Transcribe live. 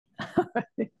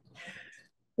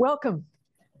Welcome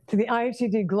to the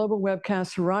IHCD Global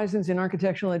Webcast Horizons in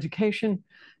Architectural Education,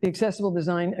 the Accessible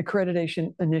Design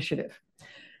Accreditation Initiative.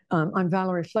 I'm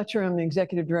Valerie Fletcher. I'm the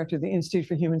Executive Director of the Institute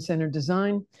for Human-Centered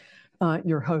Design,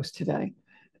 your host today.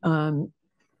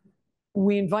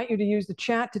 We invite you to use the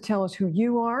chat to tell us who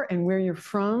you are and where you're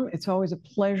from. It's always a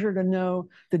pleasure to know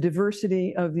the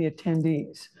diversity of the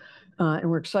attendees. And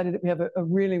we're excited that we have a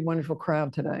really wonderful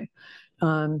crowd today.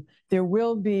 There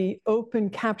will be open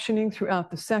captioning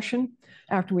throughout the session.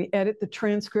 After we edit the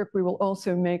transcript, we will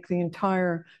also make the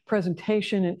entire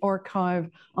presentation and archive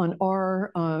on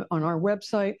our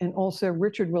website, and also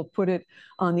Richard will put it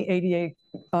on the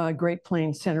ADA Great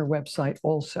Plains Center website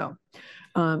also.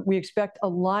 We expect a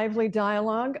lively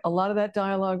dialogue. A lot of that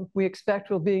dialogue we expect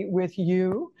will be with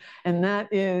you, and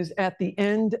that is at the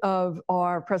end of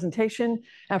our presentation.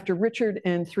 After Richard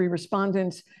and three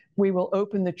respondents, we will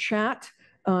open the chat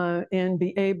and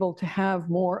be able to have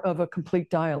more of a complete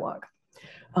dialogue.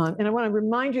 And I want to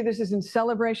remind you, this is in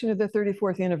celebration of the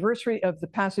 34th anniversary of the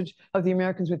passage of the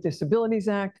Americans with Disabilities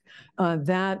Act.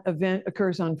 That event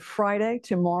occurs on Friday,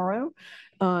 tomorrow.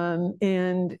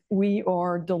 And we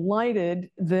are delighted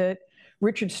that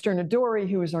Richard Sternadori,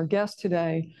 who is our guest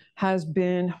today, has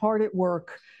been hard at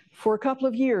work for a couple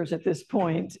of years at this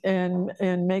point and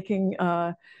making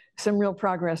some real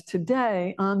progress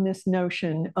today on this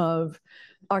notion of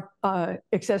our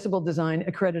Accessible Design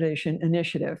Accreditation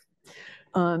Initiative.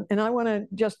 And I want to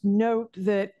just note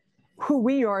that who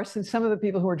we are, since some of the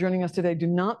people who are joining us today do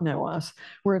not know us.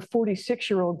 We're a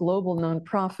 46-year-old global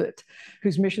nonprofit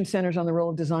whose mission centers on the role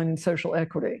of design and social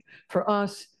equity. For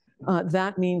us,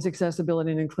 that means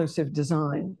accessibility and inclusive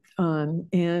design.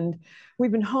 And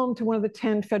we've been home to one of the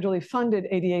 10 federally funded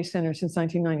ADA centers since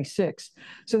 1996.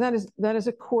 So that is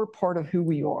a core part of who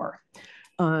we are.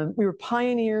 We were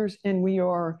pioneers, and we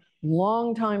are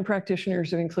longtime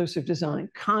practitioners of inclusive design,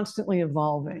 constantly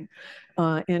evolving.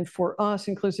 And for us,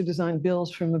 inclusive design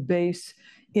builds from a base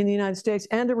in the United States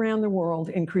and around the world,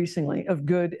 increasingly, of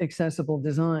good, accessible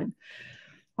design.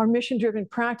 Our mission-driven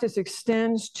practice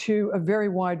extends to a very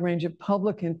wide range of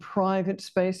public and private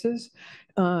spaces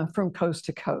from coast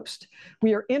to coast.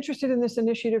 We are interested in this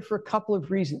initiative for a couple of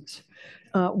reasons.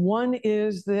 One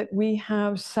is that we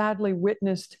have sadly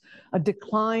witnessed a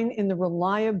decline in the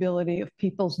reliability of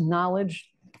people's knowledge,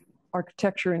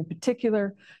 architecture in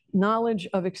particular, knowledge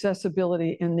of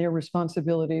accessibility and their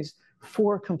responsibilities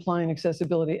for compliant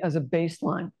accessibility as a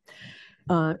baseline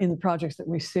in the projects that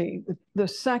we see. The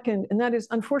second, and that is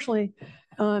unfortunately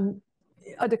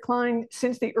a decline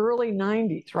since the early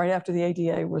 90s, right after the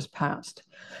ADA was passed.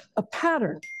 A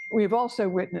pattern we've also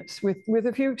witnessed, with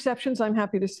a few exceptions, I'm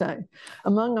happy to say,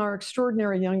 among our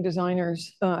extraordinary young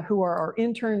designers who are our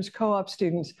interns, co-op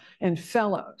students, and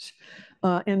fellows,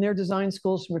 and their design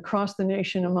schools from across the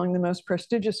nation, among the most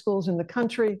prestigious schools in the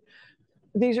country.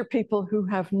 These are people who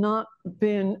have not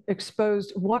been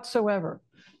exposed whatsoever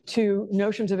to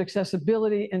notions of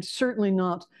accessibility, and certainly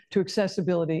not to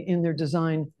accessibility in their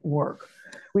design work.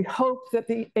 We hope that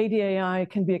the ADAI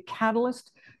can be a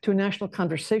catalyst to a national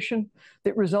conversation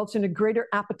that results in a greater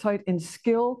appetite and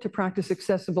skill to practice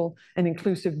accessible and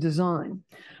inclusive design.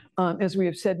 As we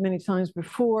have said many times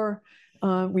before,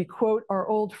 we quote our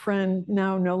old friend,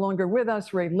 now no longer with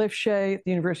us, Ray Lifshay at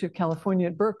the University of California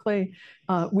at Berkeley.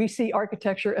 We see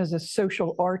architecture as a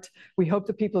social art. We hope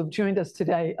the people who have joined us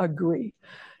today agree.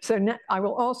 So I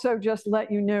will also just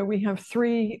let you know we have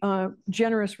three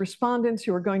generous respondents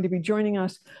who are going to be joining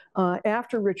us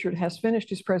after Richard has finished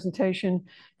his presentation.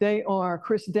 They are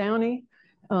Chris Downey,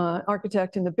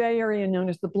 architect in the Bay Area, known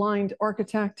as the Blind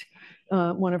Architect,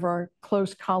 one of our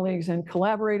close colleagues and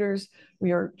collaborators.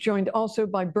 We are joined also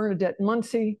by Bernadette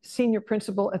Munsey, senior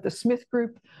principal at the Smith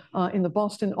Group in the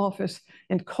Boston office,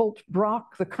 and Colt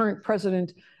Brock, the current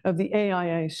president of the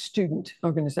AIA student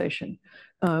organization.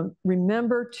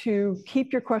 Remember to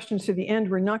keep your questions to the end.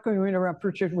 We're not going to interrupt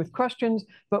Richard with questions,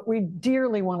 but we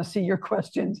dearly want to see your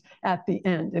questions at the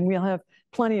end, and we'll have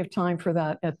plenty of time for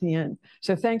that at the end.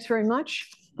 So thanks very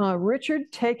much.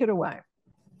 Richard, take it away.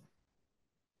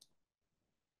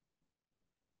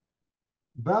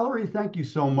 Valerie, thank you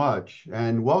so much,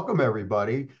 and welcome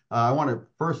everybody. I want to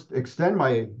first extend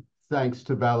my thanks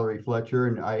to Valerie Fletcher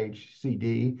and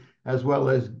IHCD, as well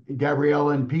as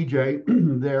Gabrielle and PJ.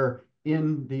 They're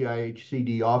in the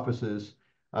IHCD offices.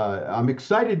 I'm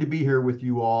excited to be here with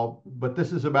you all, but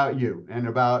this is about you and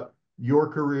about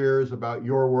your careers, about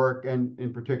your work, and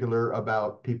in particular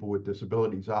about people with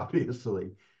disabilities,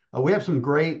 obviously. We have some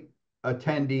great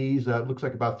attendees. It looks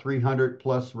like about 300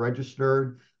 plus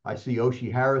registered. I see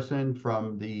Oshie Harrison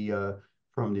from the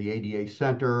ADA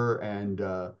Center, and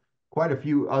quite a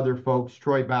few other folks,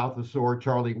 Troy Balthasar,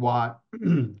 Charlie Watt,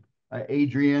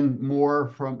 Adriana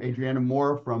Moore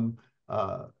from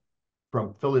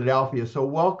Philadelphia. So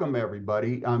welcome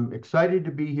everybody. I'm excited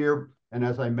to be here. And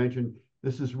as I mentioned,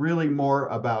 this is really more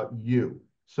about you.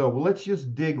 So let's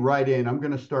just dig right in. I'm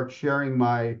going to start sharing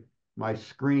my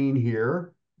screen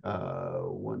here.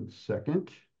 1 second,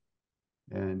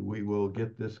 and we will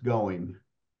get this going.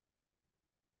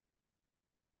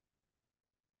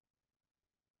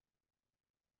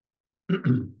 There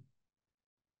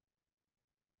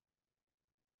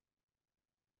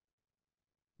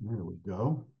we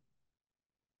go.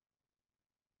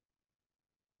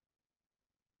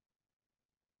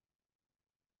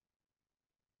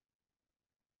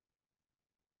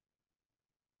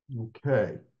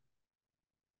 Okay.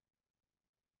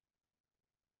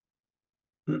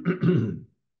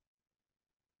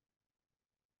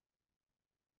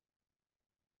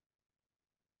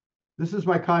 This is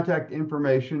my contact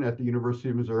information at the University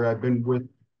of Missouri. I've been with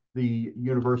the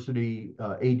University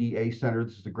ADA Center.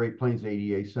 This is the Great Plains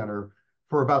ADA Center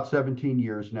for about 17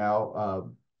 years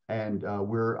now, and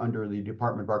we're under the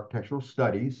Department of Architectural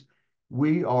Studies.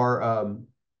 We are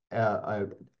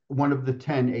one of the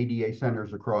 10 ADA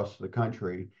centers across the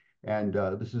country. And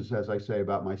this is, as I say,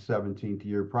 about my 17th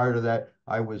year. Prior to that,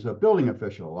 I was a building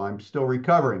official. I'm still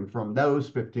recovering from those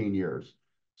 15 years.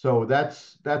 So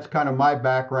that's kind of my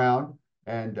background.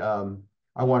 And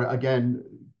I want to, again,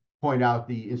 point out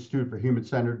the Institute for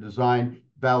Human-Centered Design.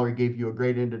 Valerie gave you a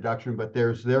great introduction, but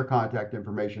there's their contact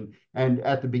information. And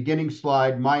at the beginning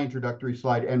slide, my introductory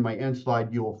slide, and my end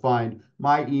slide, you will find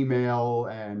my email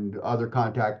and other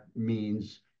contact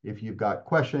means if you've got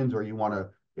questions or you want to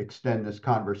extend this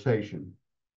conversation.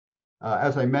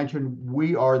 As I mentioned,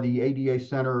 we are the ADA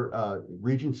Center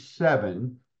Region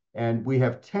 7, and we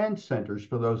have 10 centers,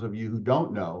 for those of you who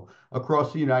don't know,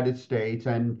 across the United States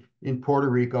and in Puerto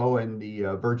Rico and the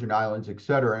Virgin Islands, et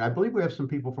cetera. And I believe we have some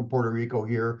people from Puerto Rico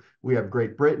here. We have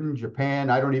Great Britain, Japan.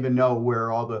 I don't even know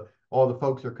where all the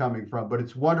folks are coming from, but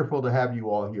it's wonderful to have you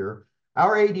all here.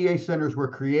 Our ADA centers were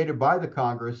created by the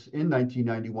Congress in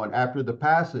 1991 after the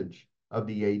passage of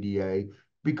the ADA,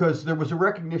 because there was a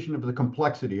recognition of the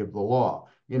complexity of the law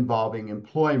involving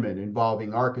employment,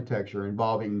 involving architecture,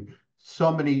 involving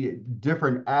so many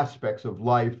different aspects of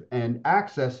life and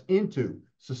access into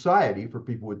society for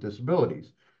people with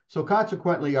disabilities. So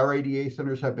consequently, our ADA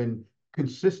centers have been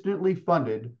consistently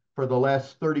funded for the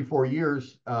last 34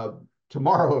 years,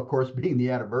 tomorrow, of course, being the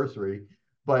anniversary,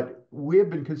 but we have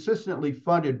been consistently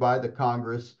funded by the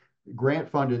Congress, grant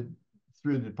funded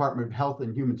through the Department of Health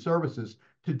and Human Services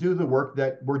to do the work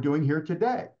that we're doing here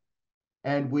today.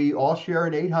 And we all share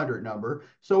an 800 number.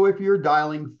 So if you're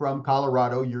dialing from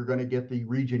Colorado, you're going to get the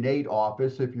Region 8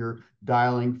 office. If you're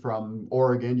dialing from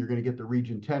Oregon, you're going to get the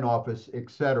Region 10 office, et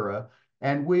cetera.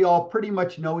 And we all pretty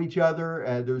much know each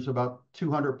other. There's about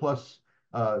 200 plus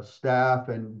staff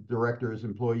and directors,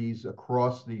 employees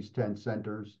across these 10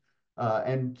 centers.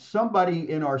 And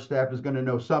somebody in our staff is going to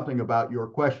know something about your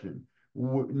question,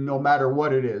 no matter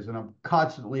what it is. And I'm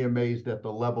constantly amazed at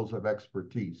the levels of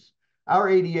expertise. Our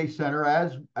ADA Center,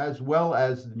 as well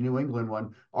as the New England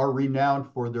one, are renowned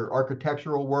for their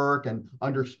architectural work and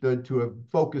understood to have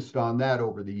focused on that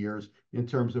over the years in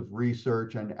terms of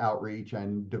research and outreach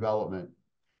and development.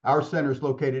 Our center is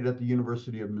located at the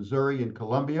University of Missouri in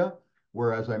Columbia,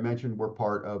 where, as I mentioned, we're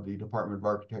part of the Department of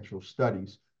Architectural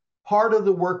Studies. Part of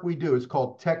the work we do is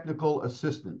called technical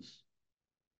assistance.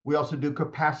 We also do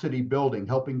capacity building,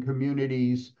 helping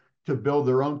communities to build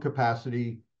their own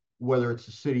capacity, whether it's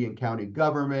the city and county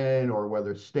government or whether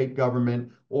it's state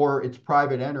government or it's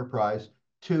private enterprise,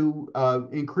 to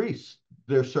increase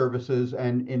their services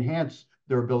and enhance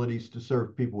their abilities to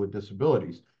serve people with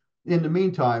disabilities. In the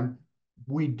meantime,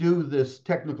 we do this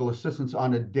technical assistance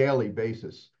on a daily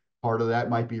basis. Part of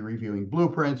that might be reviewing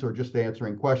blueprints or just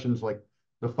answering questions like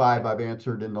the 5 I've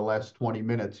answered in the last 20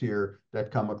 minutes here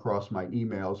that come across my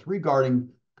emails regarding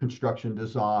construction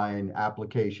design,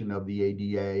 application of the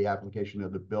ADA, application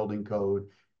of the building code,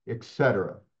 et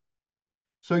cetera.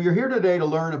 So you're here today to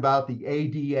learn about the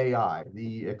ADAI,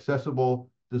 the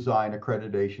Accessible Design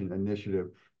Accreditation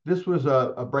Initiative. This was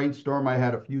a brainstorm I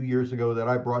had a few years ago that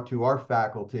I brought to our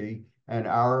faculty and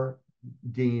our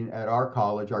dean at our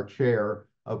college, our chair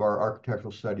of our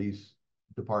architectural studies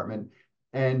department,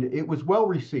 and it was well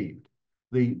received.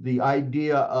 The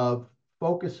idea of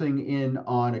focusing in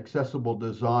on accessible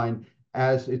design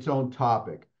as its own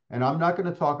topic. And I'm not going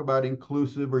to talk about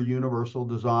inclusive or universal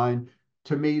design.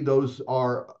 To me, those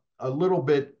are a little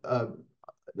bit,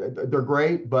 they're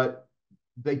great, but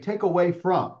they take away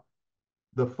from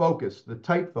the focus, the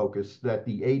tight focus that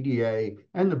the ADA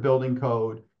and the building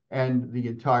code and the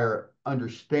entire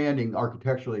understanding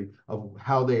architecturally of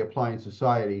how they apply in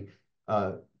society,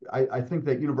 I think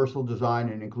that universal design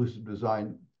and inclusive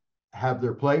design have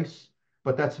their place,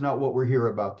 but that's not what we're here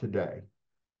about today.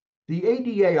 The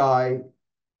ADAI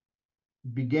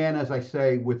began, as I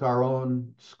say, with our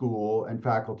own school and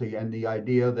faculty, and the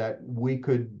idea that we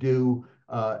could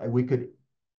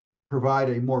provide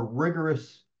a more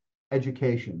rigorous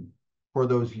education for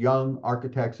those young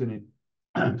architects and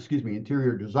excuse me,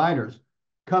 interior designers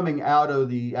coming out of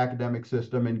the academic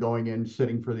system and going in,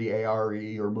 sitting for the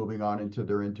ARE or moving on into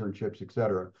their internships, et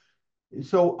cetera.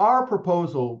 So our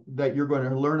proposal that you're going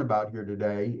to learn about here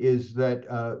today is that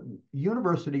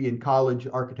university and college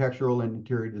architectural and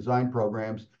interior design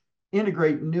programs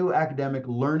integrate new academic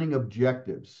learning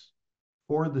objectives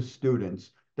for the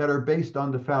students that are based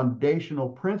on the foundational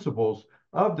principles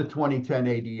of the 2010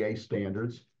 ADA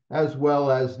standards, as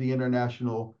well as the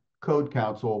International Code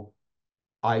Council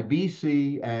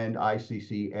IBC and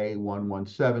ICC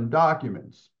A117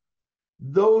 documents.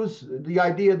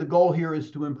 The goal here is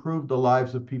to improve the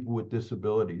lives of people with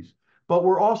disabilities, but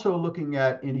we're also looking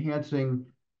at enhancing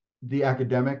the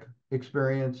academic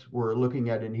experience. We're looking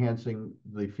at enhancing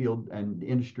the field and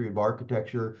industry of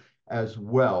architecture as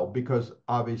well, because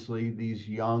obviously these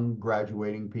young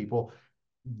graduating people,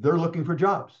 they're looking for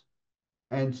jobs.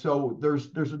 And so there's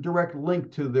a direct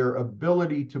link to their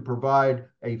ability to provide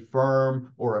a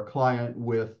firm or a client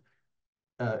with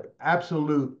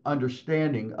absolute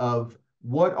understanding of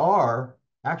what are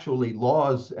actually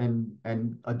laws and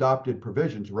adopted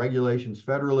provisions, regulations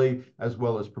federally, as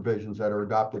well as provisions that are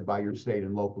adopted by your state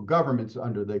and local governments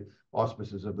under the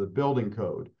auspices of the building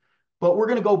code. But we're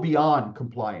going to go beyond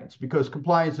compliance, because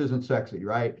compliance isn't sexy,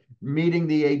 right? Meeting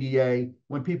the ADA,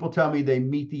 when people tell me they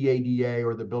meet the ADA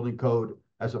or the building code,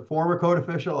 as a former code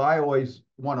official, I always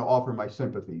want to offer my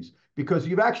sympathies, because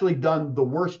you've actually done the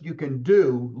worst you can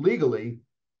do legally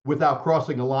without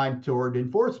crossing a line toward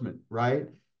enforcement, right?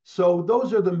 So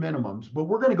those are the minimums, but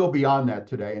we're going to go beyond that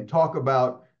today and talk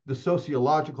about the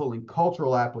sociological and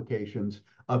cultural applications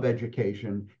of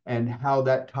education and how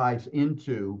that ties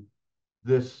into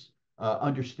this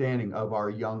understanding of our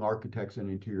young architects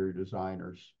and interior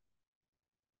designers.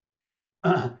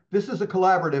 This is a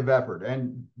collaborative effort,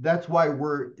 and that's why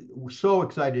we're so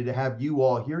excited to have you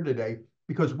all here today,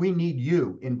 because we need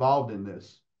you involved in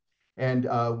this. And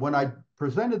when I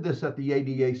presented this at the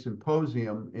ADA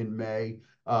symposium in May,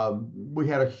 we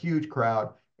had a huge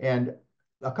crowd, and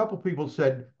a couple people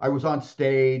said I was on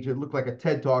stage. It looked like a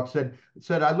TED Talk.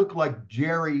 Said I looked like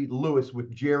Jerry Lewis with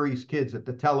Jerry's Kids at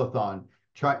the telethon,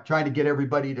 trying to get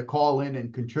everybody to call in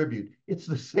and contribute. It's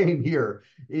the same here,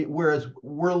 whereas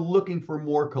we're looking for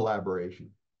more collaboration.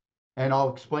 And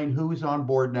I'll explain who's on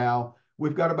board now.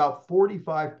 We've got about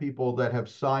 45 people that have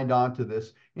signed on to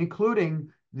this,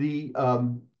 including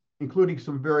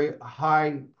some very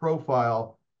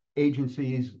high-profile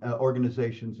agencies,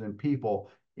 organizations, and people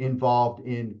involved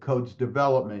in codes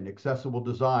development, accessible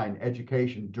design,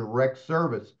 education, direct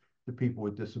service to people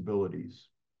with disabilities.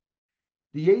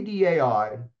 The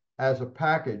ADAI, as a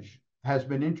package, has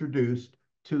been introduced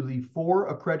to the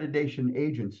 4 accreditation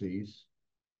agencies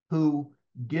who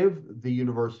give the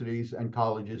universities and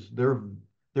colleges their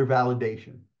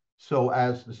validation. So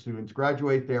as the students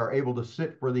graduate, they are able to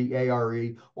sit for the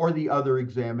ARE or the other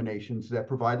examinations that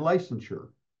provide licensure.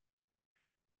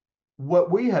 What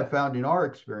we have found in our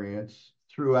experience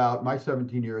throughout my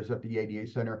 17 years at the ADA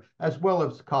Center, as well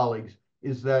as colleagues,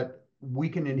 is that we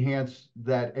can enhance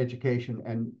that education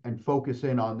and focus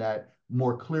in on that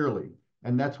more clearly.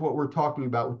 And that's what we're talking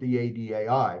about with the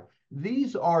ADAI.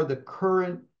 These are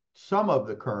some of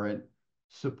the current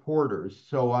supporters.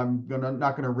 So I'm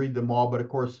not gonna read them all, but of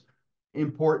course,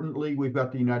 importantly, we've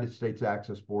got the United States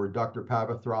Access Board. Dr.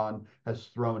 Pavathran has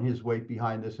thrown his weight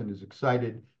behind this and is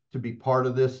excited to be part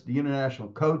of this. The International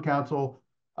Code Council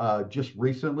just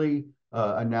recently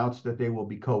announced that they will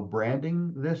be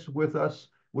co-branding this with us,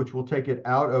 which will take it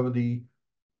out of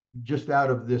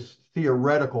this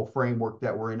theoretical framework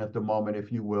that we're in at the moment, if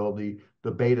you will, the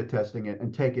beta testing it,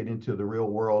 and take it into the real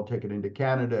world, take it into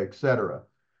Canada, et cetera.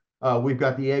 We've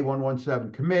got the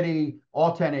A117 committee,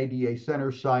 all 10 ADA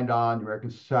centers signed on, the American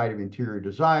Society of Interior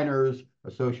Designers,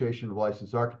 Association of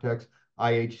Licensed Architects,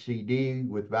 IHCD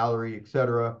with Valerie, et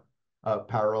cetera,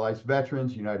 Paralyzed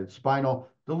Veterans, United Spinal.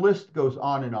 The list goes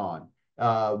on and on.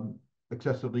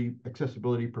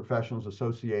 Accessibility Professionals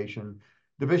Association,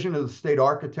 Division of the State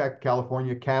Architect,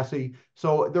 California, CASI.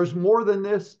 So there's more than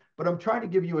this, but I'm trying to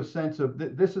give you a sense of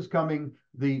this is coming,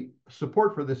 the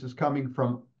support for this is coming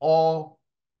from all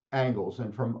angles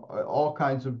and from all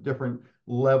kinds of different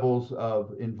levels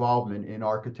of involvement in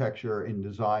architecture, in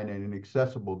design, and in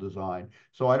accessible design.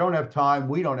 So I don't have time,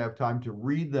 we don't have time to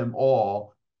read them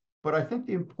all, but I think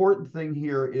the important thing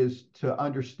here is to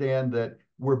understand that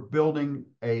we're building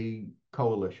a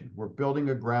coalition, we're building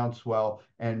a groundswell,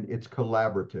 and it's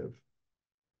collaborative.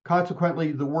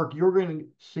 Consequently, the work you're going to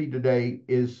see today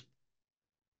is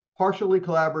partially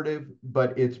collaborative,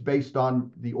 but it's based on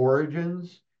the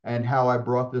origins and how I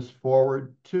brought this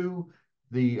forward to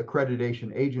the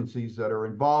accreditation agencies that are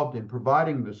involved in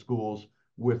providing the schools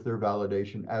with their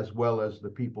validation, as well as the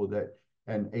people that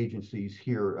and agencies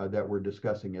here that we're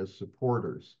discussing as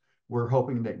supporters. We're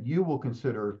hoping that you will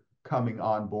consider coming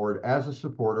on board as a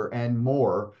supporter and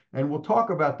more, and we'll talk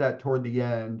about that toward the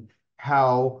end,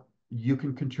 how you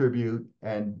can contribute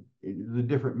and the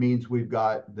different means we've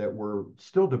got that we're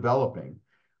still developing.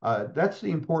 That's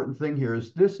the important thing here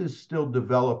is this is still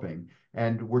developing,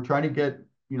 and we're trying to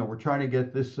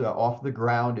get this off the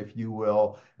ground, if you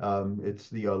will. It's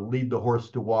the lead the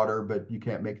horse to water, but you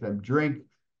can't make them drink.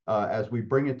 As we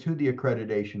bring it to the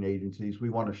accreditation agencies, we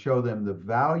want to show them the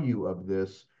value of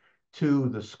this to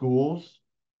the schools,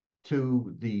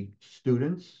 to the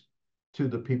students, to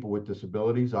the people with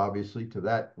disabilities, obviously, to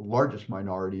that largest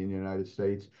minority in the United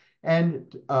States,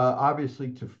 and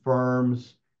obviously to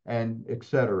firms and et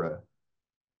cetera.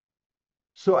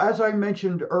 So as I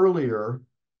mentioned earlier,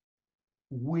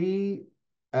 we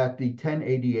at the 10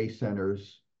 ADA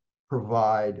centers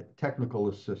provide technical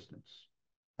assistance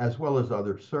as well as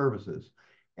other services.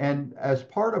 And as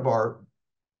part of our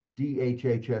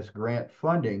DHHS grant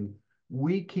funding,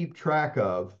 we keep track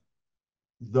of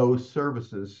those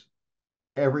services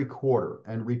every quarter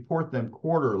and report them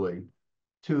quarterly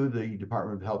to the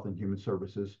Department of Health and Human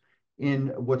Services in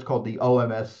what's called the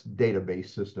OMS database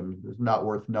system. It's not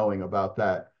worth knowing about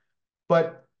that.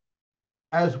 But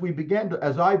as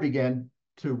I began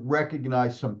to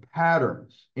recognize some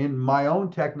patterns in my own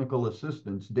technical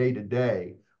assistance day to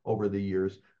day over the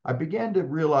years, I began to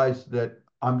realize that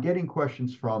I'm getting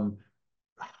questions from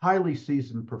highly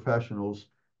seasoned professionals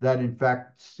that in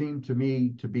fact seem to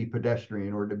me to be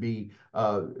pedestrian or to be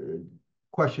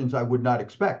questions I would not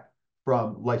expect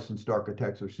from licensed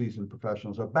architects or seasoned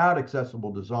professionals about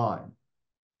accessible design.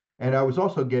 And I was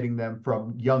also getting them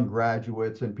from young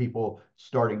graduates and people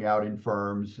starting out in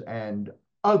firms and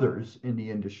others in the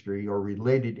industry or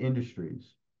related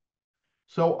industries.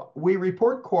 So we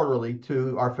report quarterly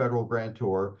to our federal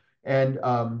grantor, and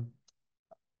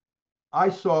I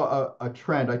saw a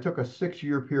trend. I took a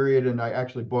 6-year period and I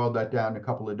actually boiled that down a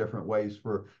couple of different ways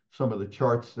for some of the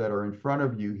charts that are in front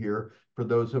of you here. For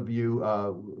those of you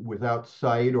without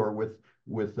sight or with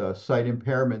sight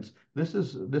impairments, this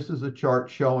is a chart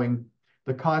showing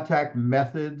the contact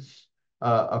methods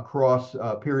across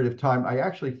a period of time. I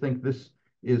actually think this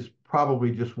is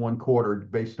probably just one quarter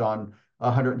based on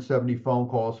 170 phone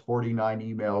calls, 49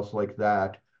 emails like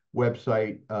that,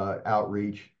 website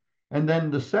outreach. And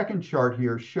then the second chart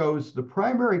here shows the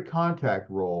primary contact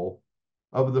role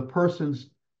of the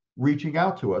persons reaching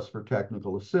out to us for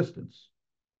technical assistance.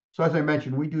 So as I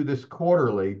mentioned, we do this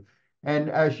quarterly. And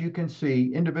as you can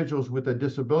see, individuals with a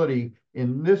disability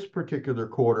in this particular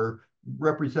quarter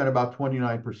represent about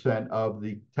 29% of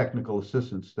the technical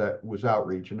assistance that was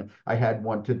outreach. And I had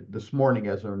one this morning,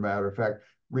 as a matter of fact,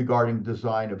 regarding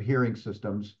design of hearing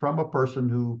systems from a person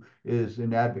who is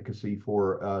in advocacy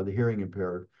for the hearing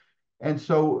impaired. And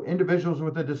so individuals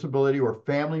with a disability or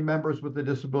family members with a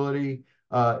disability,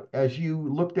 as you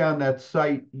look down that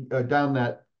down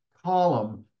that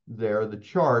column there, the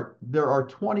chart, there are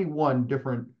 21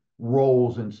 different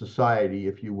roles in society,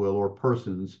 if you will, or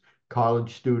persons,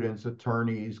 college students,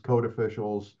 attorneys, code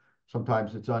officials,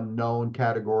 sometimes it's unknown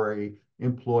category,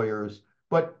 employers,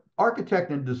 but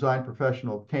architect and design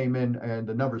professional came in and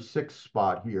the number 6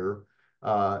 spot here,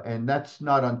 and that's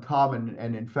not uncommon,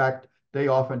 and in fact, they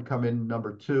often come in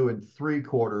number 2 and 3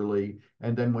 quarterly.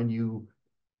 And then when you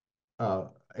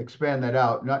expand that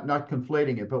out, not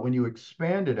conflating it, but when you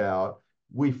expand it out,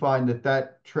 we find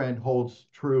that trend holds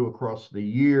true across the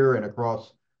year and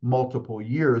across multiple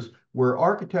years, where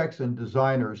architects and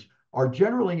designers are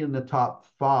generally in the top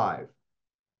 5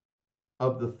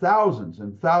 of the thousands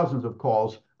and thousands of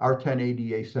calls our 10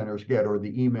 ADA centers get, or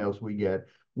the emails we get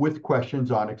with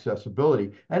questions on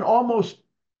accessibility. And almost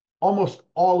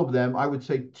all of them, I would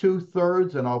say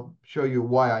 2/3, and I'll show you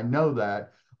why I know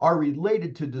that, are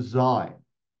related to design.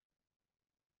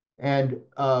 And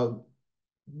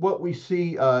what we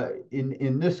see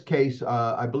in this case,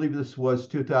 I believe this was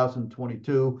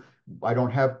 2022. I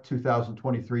don't have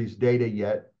 2023's data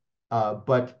yet,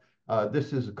 but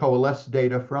this is coalesced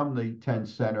data from the 10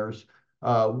 centers.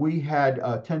 We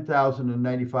had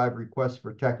 10,095 requests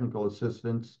for technical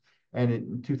assistance, and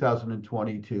in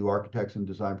 2022, architects and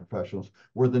design professionals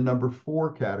were the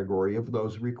 #4 category of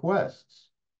those requests.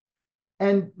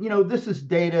 And, this is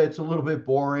data. It's a little bit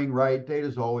boring, right? Data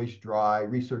is always dry.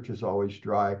 Research is always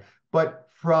dry. But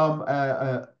from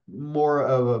a more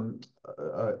of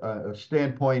a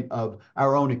standpoint of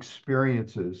our own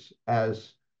experiences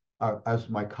as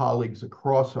my colleagues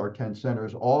across our 10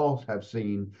 centers all have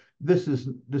seen, this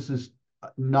is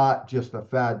not just a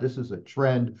fad. This is a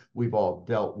trend we've all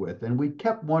dealt with. And we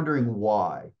kept wondering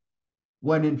why,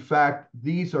 when in fact,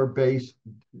 these are based,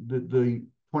 the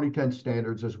 2010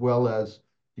 standards as well as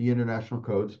the international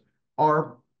codes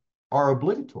are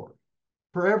obligatory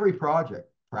for every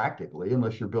project, practically,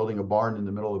 unless you're building a barn in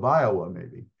the middle of Iowa,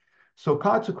 maybe. So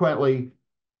consequently,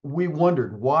 we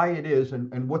wondered why it is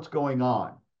and what's going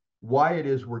on, why it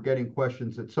is we're getting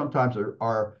questions that sometimes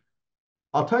are,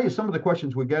 I'll tell you, some of the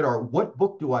questions we get are, what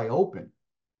book do I open?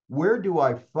 Where do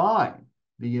I find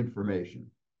the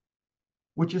information?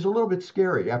 Which is a little bit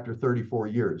scary after 34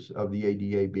 years of the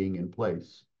ADA being in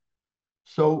place.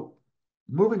 So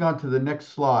moving on to the next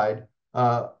slide,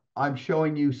 I'm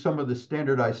showing you some of the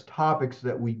standardized topics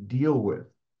that we deal with.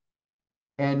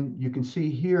 And you can see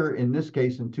here, in this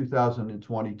case, in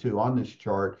 2022, on this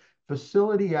chart,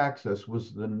 facility access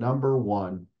was the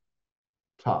 #1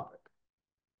 topic.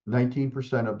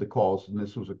 19% of the calls, and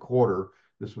this was a quarter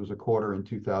in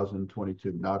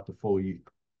 2022, not the full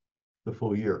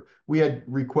year. We had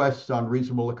requests on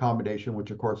reasonable accommodation, which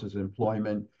of course is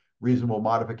employment, reasonable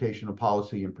modification of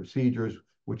policy and procedures,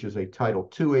 which is a Title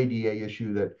II ADA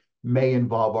issue that may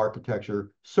involve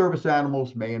architecture. Service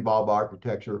animals may involve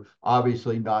architecture,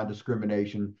 obviously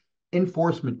non-discrimination.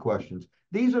 Enforcement questions.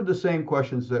 These are the same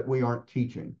questions that we aren't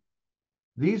teaching.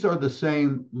 These are the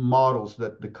same models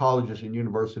that the colleges and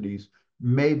universities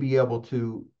may be able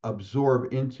to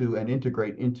absorb into and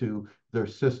integrate into their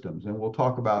systems. And we'll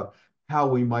talk about how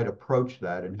we might approach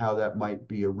that and how that might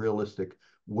be a realistic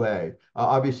way.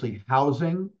 Obviously,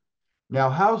 housing. Now,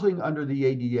 housing under the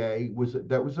ADA was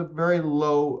a very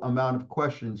low amount of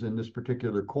questions in this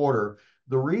particular quarter.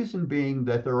 The reason being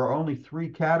that there are only 3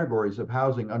 categories of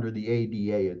housing under the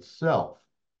ADA itself.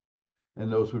 And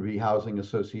those would be housing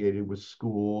associated with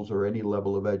schools or any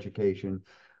level of education,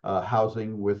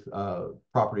 housing with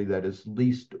property that is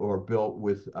leased or built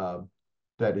with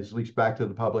that is leased back to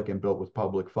the public and built with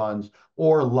public funds,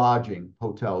 or lodging,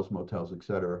 hotels, motels,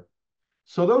 etc.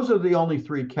 So those are the only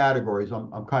 3 categories.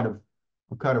 I'm kind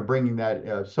of bringing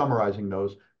that, summarizing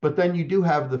those. But then you do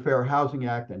have the Fair Housing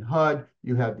Act and HUD.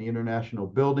 You have the International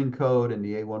Building Code and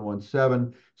the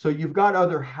A117. So you've got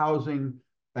other housing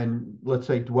and, let's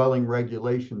say, dwelling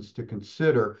regulations to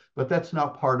consider, but that's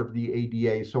not part of the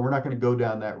ADA. So we're not going to go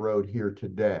down that road here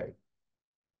today.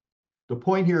 The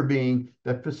point here being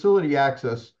that facility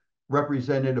access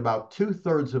represented about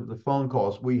 2/3 of the phone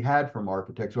calls we had from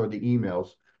architects, or the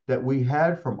emails that we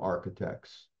had from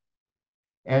architects.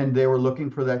 And they were looking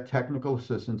for that technical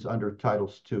assistance under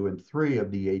Titles 2 and 3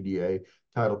 of the ADA,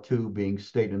 Title 2 being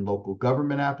state and local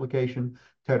government application,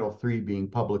 Title 3 being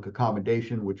public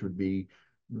accommodation, which would be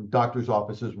doctors'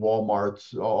 offices,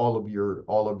 Walmarts, all of your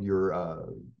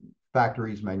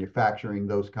factories, manufacturing,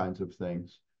 those kinds of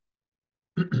things.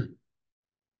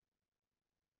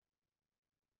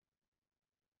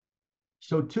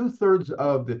 So 2/3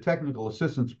 of the technical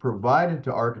assistance provided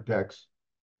to architects,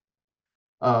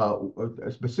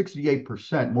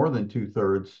 68%, more than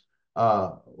 2/3,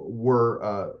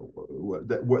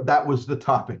 that was the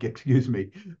topic, excuse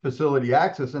me, facility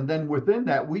access. And then within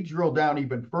that, we drill down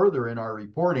even further in our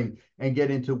reporting and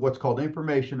get into what's called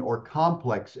information or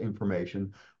complex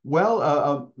information.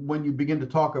 Well, when you begin to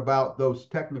talk about those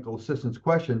technical assistance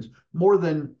questions, more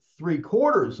than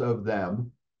 3/4 of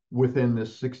them within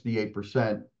this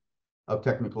 68% of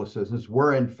technical assistance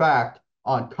were in fact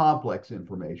on complex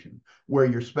information, where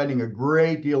you're spending a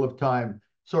great deal of time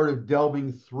sort of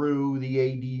delving through the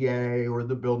ADA or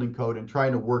the building code and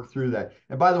trying to work through that.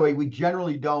 And by the way, we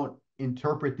generally don't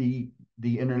interpret the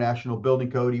International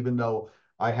Building Code, even though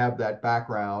I have that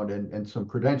background and some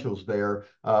credentials there.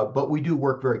 But we do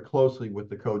work very closely with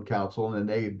the Code Council, and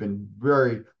they've been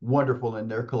very wonderful in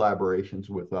their collaborations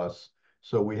with us.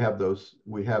 So we have those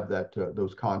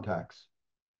contacts.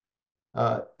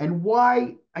 And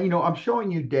why, I'm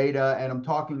showing you data and I'm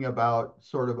talking about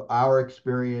sort of our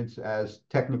experience as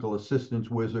technical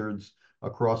assistance wizards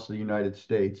across the United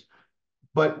States.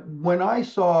 But when I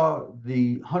saw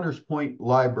the Hunters Point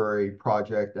Library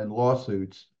project and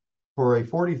lawsuits for a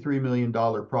 $43 million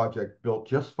project built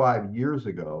just 5 years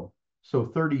ago, so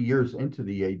 30 years into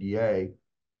the ADA,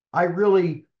 it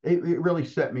really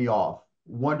set me off.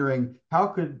 wondering how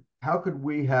could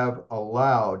we have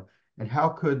allowed, and how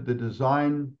could the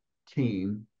design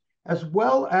team, as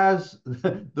well as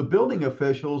the building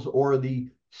officials or the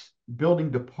building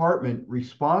department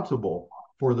responsible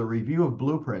for the review of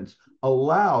blueprints,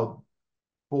 allow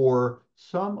for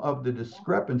some of the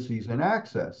discrepancies in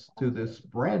access to this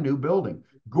brand new building,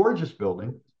 gorgeous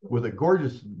building with a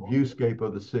gorgeous viewscape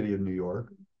of the city of New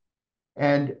York.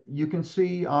 And you can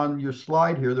see on your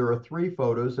slide here, there are 3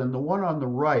 photos, and the one on the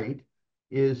right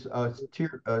is a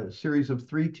series of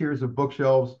 3 tiers of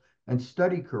bookshelves and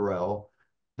study corral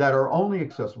that are only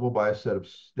accessible by a set of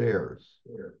stairs.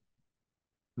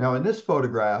 Now, in this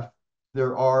photograph,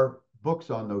 there are books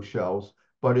on those shelves,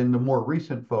 but in the more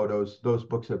recent photos, those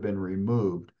books have been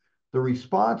removed. The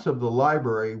response of the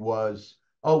library was,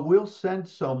 oh, we'll send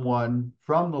someone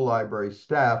from the library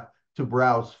staff to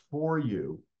browse for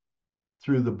you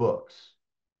through the books.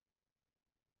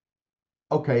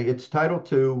 Okay, it's Title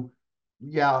II.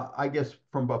 Yeah, I guess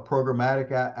from a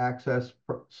programmatic access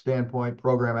standpoint,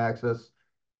 program access,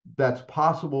 that's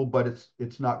possible, but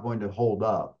it's not going to hold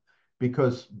up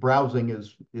because browsing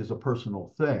is a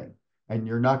personal thing. And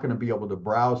you're not going to be able to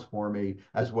browse for me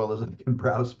as well as I can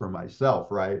browse for myself,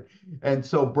 right? And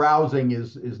so browsing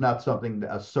is not something,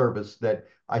 a service that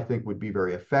I think would be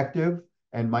very effective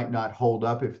and might not hold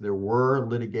up if there were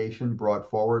litigation brought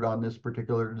forward on this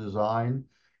particular design.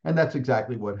 And that's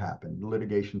exactly what happened.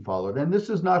 Litigation followed. And this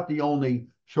is not the only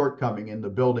shortcoming in the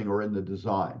building or in the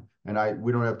design. And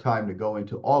we don't have time to go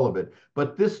into all of it.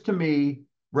 But this, to me,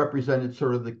 represented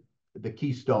sort of the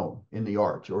keystone in the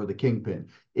arch, or the kingpin.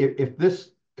 If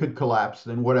this could collapse,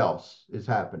 then what else is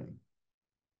happening?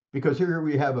 Because here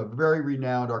we have a very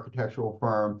renowned architectural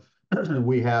firm.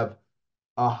 We have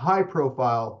a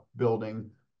high-profile building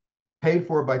paid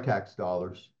for by tax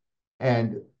dollars,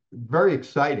 and very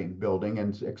exciting building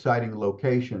and exciting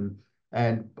location,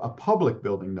 and a public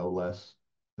building, no less,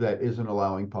 that isn't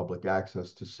allowing public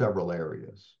access to several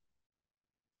areas.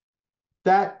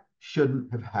 That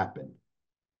shouldn't have happened.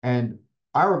 And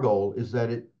our goal is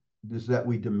that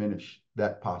we diminish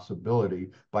that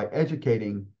possibility by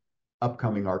educating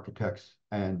upcoming architects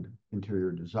and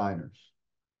interior designers.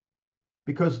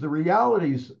 Because the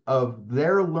realities of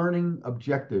their learning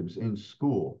objectives in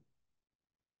school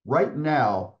right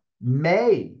now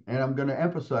may, and I'm going to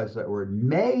emphasize that word,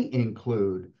 may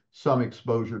include some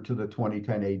exposure to the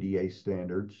 2010 ADA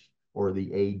standards, or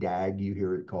the ADAG, you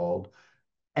hear it called,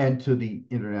 and to the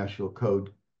International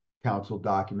Code Council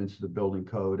documents, the building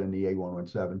code and the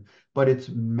A117, but it's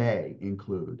may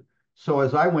include. So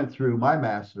as I went through my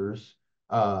master's,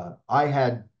 I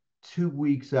had 2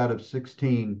 weeks out of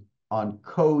 16 on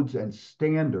codes and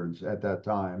standards at that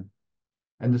time.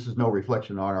 And this is no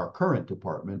reflection on our current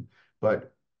department,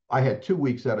 but I had 2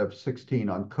 weeks out of 16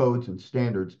 on codes and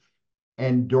standards.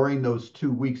 And during those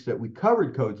 2 weeks that we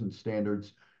covered codes and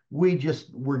standards, we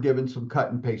just were given some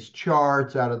cut and paste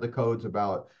charts out of the codes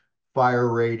about fire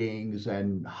ratings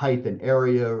and height and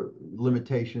area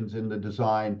limitations in the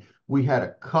design. We had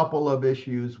a couple of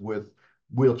issues with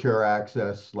wheelchair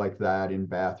access like that in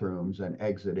bathrooms and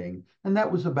exiting, and that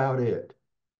was about it.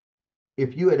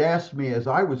 If you had asked me as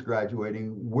I was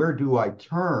graduating, where do I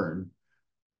turn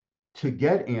to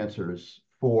get answers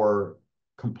for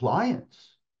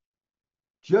compliance,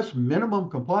 just minimum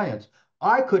compliance,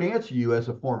 I could answer you as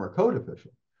a former code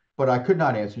official, but I could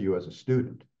not answer you as a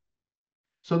student.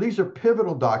 So these are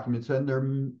pivotal documents, and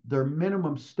they're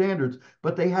minimum standards,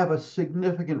 but they have a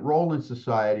significant role in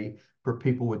society for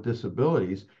people with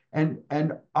disabilities. And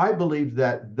I believe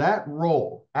that that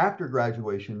role after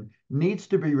graduation needs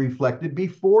to be reflected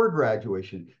before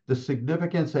graduation. The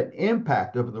significance and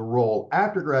impact of the role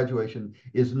after graduation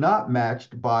is not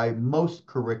matched by most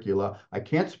curricula. I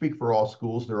can't speak for all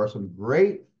schools. There are some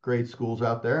great schools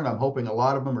out there, and I'm hoping a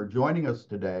lot of them are joining us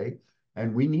today,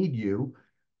 and we need you.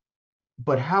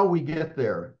 But how we get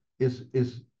there is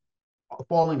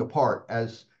falling apart.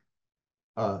 As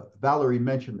Valerie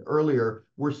mentioned earlier,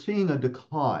 we're seeing a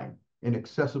decline in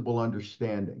accessible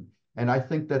understanding. And I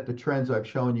think that the trends I've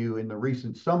shown you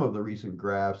in some of the recent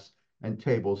graphs and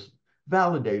tables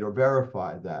validate or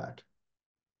verify that.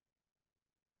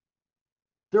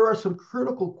 There are some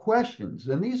critical questions,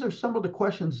 and these are some of the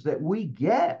questions that we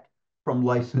get from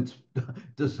licensed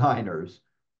designers.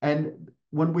 And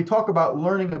when we talk about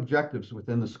learning objectives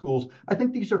within the schools, I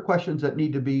think these are questions that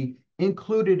need to be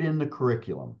included in the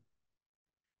curriculum,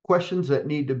 questions that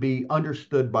need to be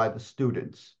understood by the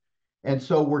students. And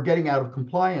so we're getting out of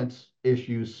compliance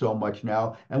issues so much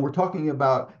now, and we're talking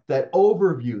about that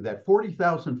overview, that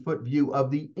 40,000-foot view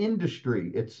of the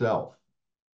industry itself.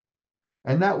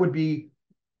 And that would be,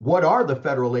 what are the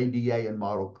federal ADA and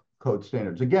model code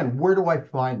standards. Again, where do I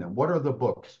find them? What are the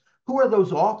books? Who are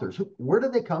those authors? Where do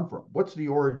they come from? What's the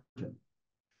origin?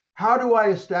 How do I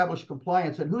establish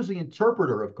compliance, and who's the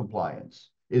interpreter of compliance?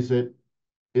 Is it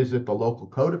the local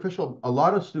code official? A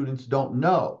lot of students don't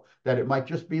know that it might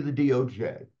just be the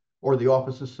DOJ or the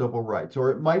Office of Civil Rights,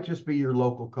 or it might just be your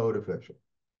local code official.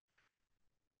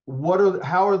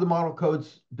 How are the model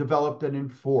codes developed and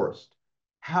enforced?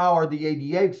 How are the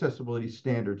ADA accessibility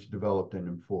standards developed and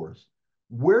enforced?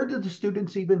 Where do the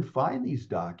students even find these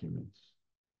documents?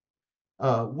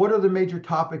 What are the major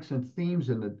topics and themes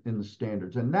in the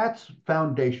standards? And that's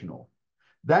foundational.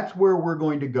 That's where we're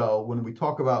going to go when we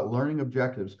talk about learning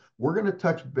objectives. We're going to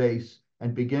touch base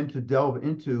and begin to delve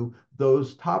into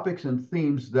those topics and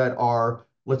themes that are,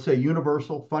 let's say,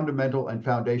 universal, fundamental, and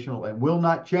foundational, and will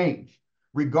not change,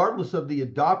 regardless of the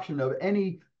adoption of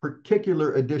any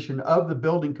particular edition of the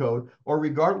building code, or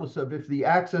regardless of if the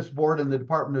Access Board and the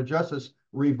Department of Justice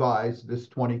revise this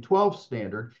 2012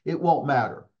 standard. It won't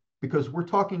matter, because we're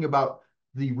talking about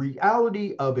the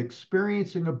reality of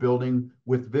experiencing a building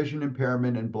with vision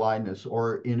impairment and blindness,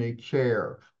 or in a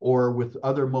chair, or with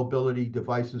other mobility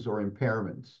devices or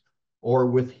impairments, or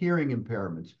with hearing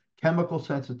impairments, chemical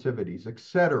sensitivities,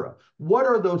 etc. What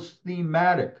are those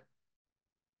thematic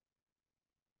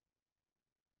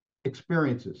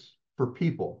experiences for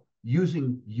people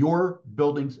using your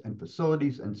buildings and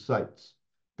facilities and sites?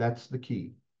 That's the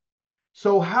key.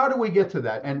 So how do we get to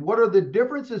that? And what are the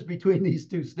differences between these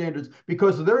two standards?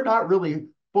 Because they're not really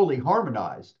fully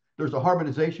harmonized. There's a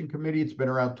harmonization committee. It's been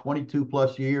around 22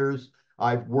 plus years.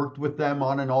 I've worked with them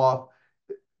on and off.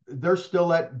 They're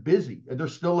still busy. They're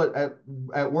still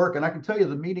at work. And I can tell you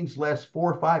the meetings last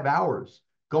 4 or 5 hours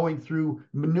going through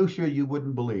minutiae you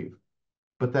wouldn't believe.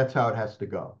 But that's how it has to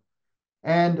go.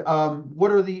 And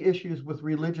what are the issues with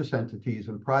religious entities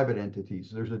and private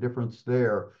entities? There's a difference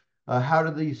there. How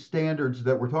do these standards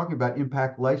that we're talking about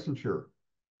impact licensure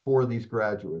for these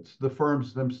graduates, the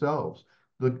firms themselves,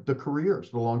 the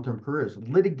careers, the long-term careers,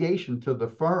 litigation to the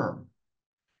firm,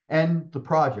 and the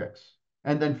projects?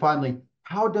 And then finally,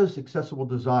 how does accessible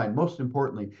design, most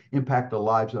importantly, impact the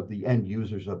lives of the end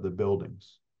users of the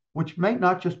buildings, which may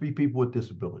not just be people with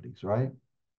disabilities, right?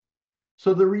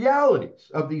 So the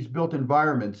realities of these built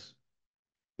environments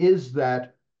is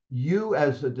that you,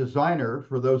 as a designer,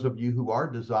 for those of you who are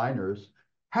designers,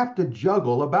 have to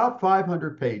juggle about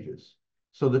 500 pages.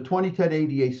 So the 2010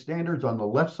 ADA standards on the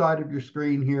left side of your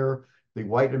screen here, the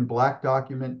white and black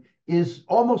document, is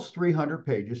almost 300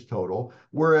 pages total,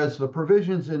 whereas the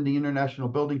provisions in the International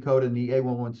Building Code and the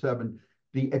A117,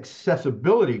 the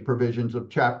accessibility provisions of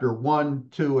Chapter 1,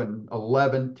 2, and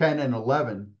 11, 10 and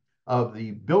 11 of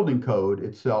the building code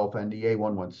itself and the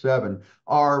A117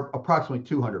 are approximately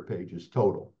 200 pages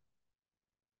total.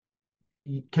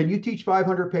 Can you teach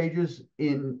 500 pages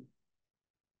in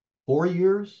 4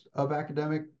 years of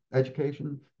academic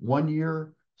education? 1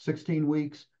 year, 16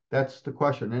 weeks? That's the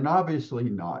question. And obviously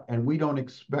not. And we don't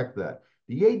expect that.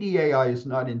 The ADAI is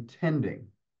not intending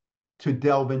to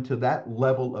delve into that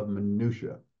level of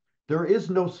minutia. There is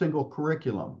no single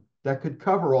curriculum that could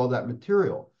cover all that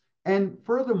material. And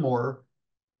furthermore,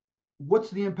 what's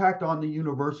the impact on the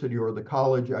university or the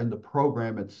college and the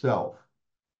program itself?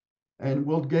 And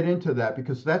we'll get into that,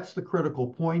 because that's the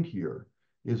critical point here,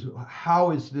 is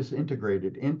how is this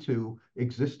integrated into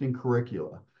existing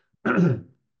curricula?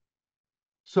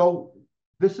 So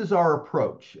this is our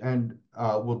approach, and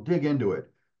we'll dig into it.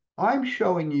 I'm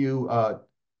showing you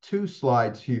 2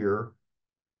 slides here.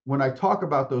 When I talk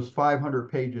about those 500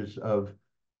 pages of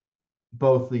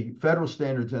both the federal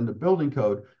standards and the building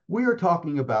code, we are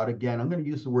talking about, again, I'm going to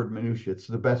use the word minutia. It's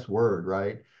the best word,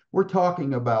 right? We're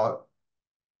talking about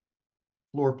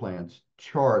floor plans,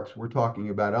 charts. We're talking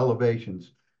about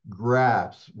elevations,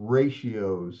 graphs,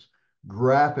 ratios,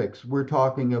 graphics. We're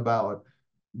talking about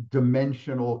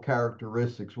dimensional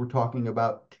characteristics. We're talking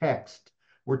about text.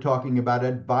 We're talking about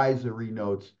advisory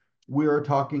notes. We are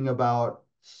talking about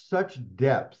such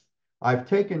depth. I've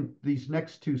taken these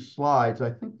next 2 slides.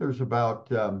 I think there's about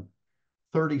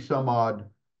 30 some odd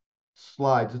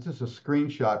slides. It's just a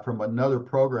screenshot from another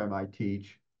program I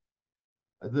teach.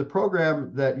 The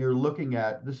program that you're looking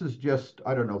at, this is just,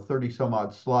 I don't know, 30 some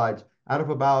odd slides out of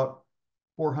about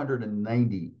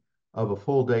 490 of a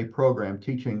full day program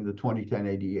teaching the 2010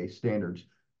 ADA standards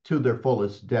to their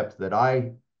fullest depth that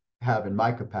I have in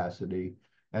my capacity.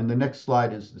 And the next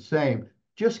slide is the same,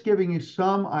 just giving you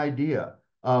some idea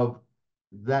of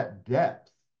that depth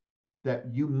that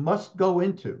you must go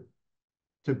into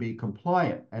to be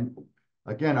compliant. And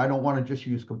again, I don't want to just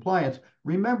use compliance.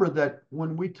 Remember that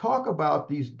when we talk about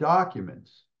these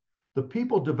documents, the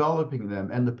people developing them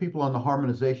and the people on the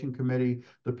harmonization committee,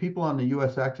 the people on the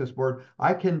U.S. Access Board,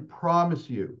 I can promise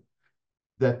you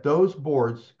that those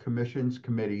boards, commissions,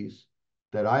 committees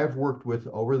that I have worked with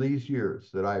over these years,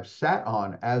 that I've sat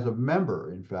on as a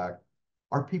member, in fact,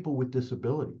 are people with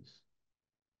disabilities.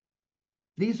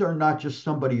 These are not just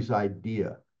somebody's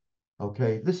idea.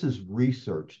 Okay, this is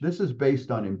research. This is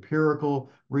based on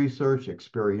empirical research,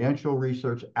 experiential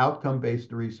research,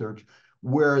 outcome-based research,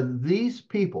 where these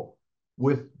people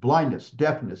with blindness,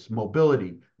 deafness,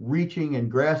 mobility, reaching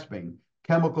and grasping,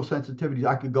 chemical sensitivities,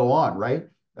 I could go on, right?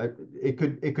 It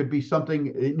could be something,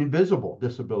 an invisible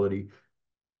disability,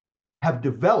 have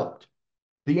developed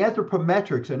the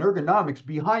anthropometrics and ergonomics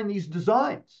behind these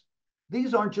designs.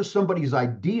 These aren't just somebody's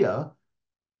idea.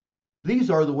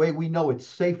 These are the way we know it's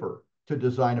safer to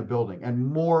design a building and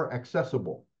more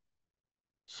accessible.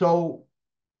 So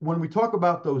when we talk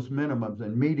about those minimums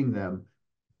and meeting them,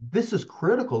 this is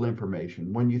critical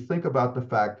information when you think about the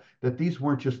fact that these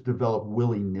weren't just developed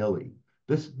willy-nilly.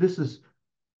 This is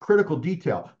critical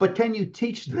detail. But can you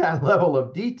teach that level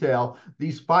of detail?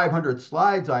 These 500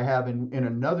 slides I have in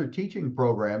another teaching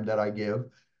program that I give,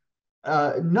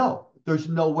 no, there's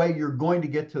no way you're going to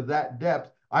get to that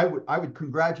depth. I would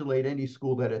congratulate any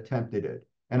school that attempted it.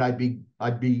 And I'd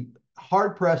be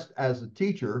hard pressed as a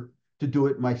teacher to do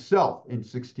it myself in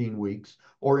 16 weeks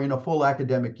or in a full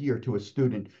academic year to a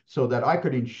student so that I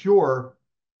could ensure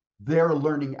their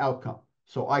learning outcome.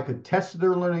 So I could test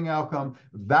their learning outcome,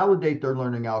 validate their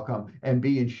learning outcome, and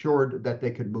be ensured that they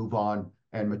could move on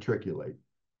and matriculate.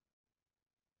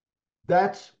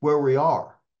 That's where we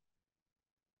are.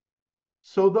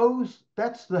 So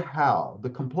that's the how. The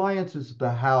compliance is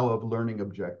the how of learning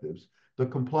objectives. The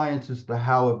compliance is the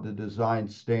how of the design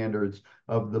standards,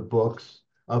 of the books,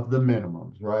 of the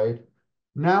minimums, right?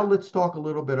 Now let's talk a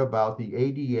little bit about the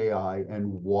ADAI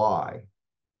and why.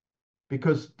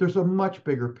 Because there's a much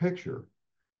bigger picture.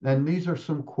 And these are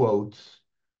some quotes,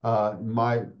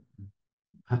 my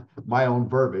own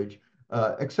verbiage.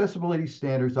 Accessibility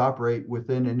standards operate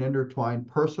within an intertwined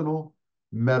personal,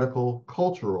 medical,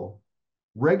 cultural,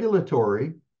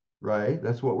 regulatory, right?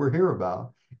 That's what we're here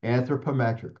about,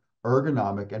 anthropometric,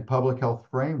 ergonomic, and public health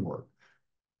framework.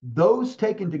 Those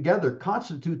taken together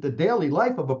constitute the daily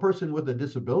life of a person with a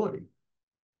disability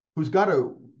who's got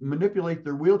to manipulate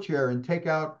their wheelchair and take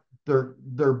out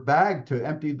their bag to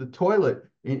empty the toilet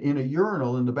in a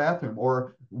urinal in the bathroom,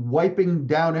 or wiping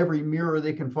down every mirror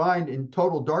they can find in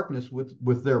total darkness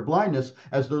with their blindness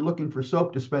as they're looking for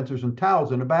soap dispensers and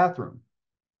towels in a bathroom,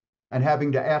 and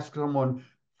having to ask someone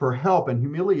for help and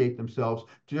humiliate themselves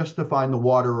just to find the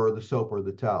water or the soap or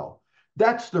the towel.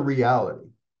 That's the reality.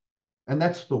 And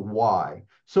that's the why.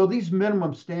 So these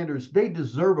minimum standards, they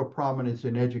deserve a prominence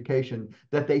in education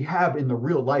that they have in the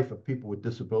real life of people with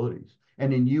disabilities,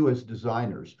 and in you as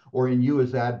designers, or in you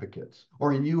as advocates,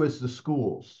 or in you as the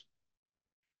schools.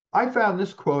 I found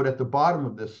this quote at the bottom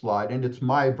of this slide, and it's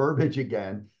my verbiage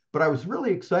again, but I was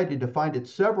really excited to find it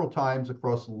several times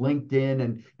across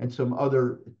LinkedIn and some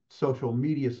other social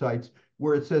media sites,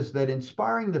 where it says that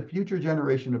inspiring the future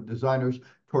generation of designers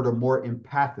toward a more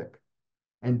empathic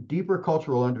and deeper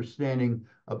cultural understanding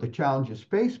of the challenges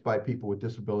faced by people with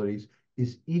disabilities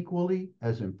is equally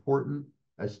as important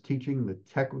as teaching the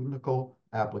technical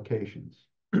applications.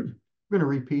 I'm going to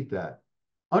repeat that.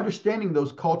 Understanding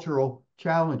those cultural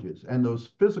challenges and those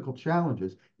physical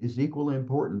challenges is equally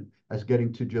important as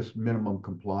getting to just minimum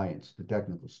compliance to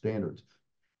technical standards.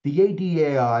 The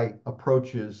ADAI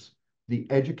approaches the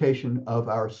education of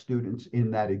our students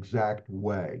in that exact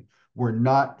way. We're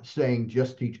not saying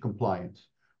just teach compliance.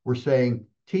 We're saying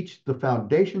teach the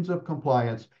foundations of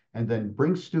compliance and then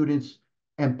bring students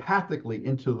empathically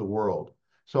into the world.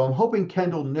 So I'm hoping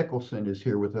Kendall Nicholson is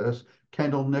here with us.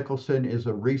 Kendall Nicholson is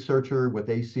a researcher with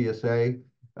ACSA,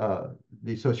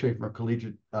 the Association for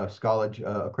Collegiate College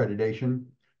Accreditation,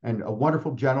 and a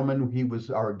wonderful gentleman. He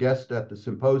was our guest at the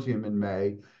symposium in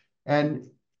May, and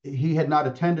he had not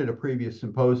attended a previous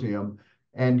symposium.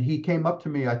 And he came up to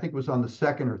me, I think it was on the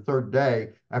second or third day,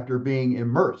 after being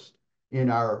immersed in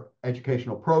our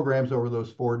educational programs over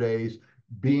those 4 days,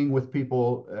 being with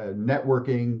people,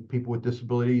 networking, people with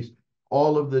disabilities,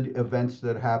 all of the events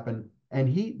that happen.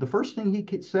 And the first thing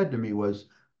he said to me was,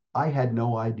 I had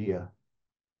no idea.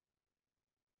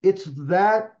 It's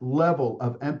that level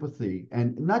of empathy,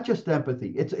 and not just empathy,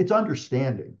 it's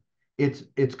understanding,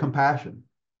 it's compassion.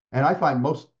 And I find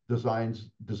most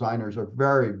designers are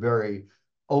very, very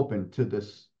open to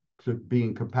this, to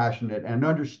being compassionate and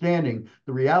understanding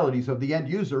the realities of the end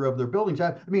user of their buildings.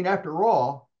 I mean, after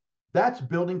all, that's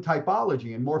building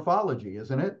typology and morphology,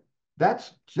 isn't it?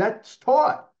 That's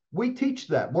taught. We teach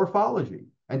that morphology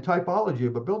and typology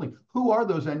of a building. Who are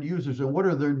those end users and what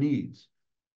are their needs?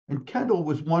 And Kendall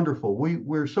was wonderful.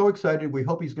 We're so excited. We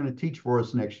hope he's going to teach for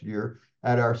us next year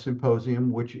at our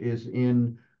symposium, which is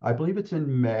in, I believe it's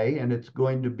in May, and it's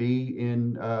going to be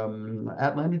in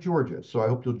Atlanta, Georgia. So I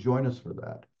hope you'll join us for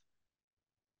that.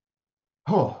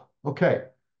 Oh, okay.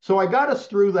 So I got us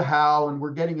through the how, and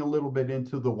we're getting a little bit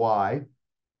into the why.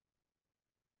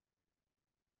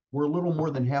 We're a little more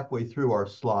than halfway through our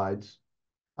slides,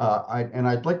 and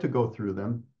I'd like to go through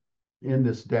them in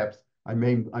this depth. I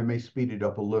may speed it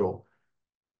up a little.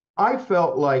 I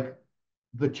felt like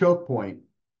the choke point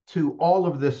to all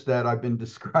of this that I've been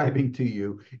describing to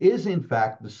you is in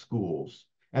fact the schools.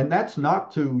 And that's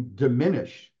not to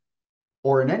diminish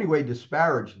or in any way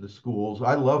disparage the schools.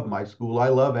 I love my school. I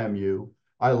love MU.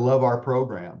 I love our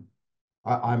program.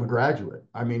 I'm a graduate.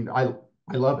 I mean, I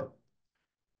love it.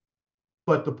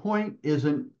 But the point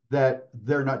isn't that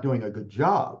they're not doing a good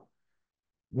job.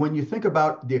 When you think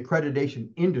about the accreditation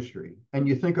industry and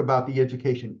you think about the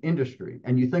education industry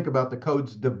and you think about the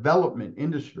codes development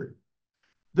industry,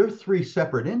 they're three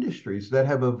separate industries that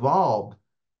have evolved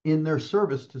in their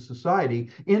service to society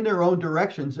in their own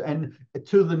directions and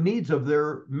to the needs of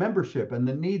their membership and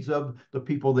the needs of the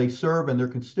people they serve and their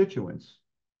constituents.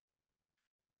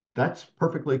 That's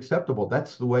perfectly acceptable.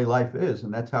 That's the way life is,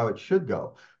 and that's how it should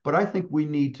go. But I think we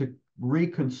need to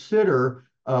reconsider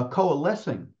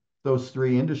coalescing those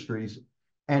three industries.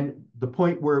 And the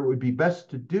point where it would be best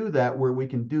to do that, where we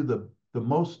can do the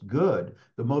most good,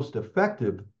 the most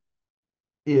effective,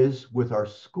 is with our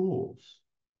schools.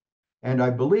 And I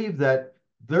believe that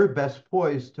they're best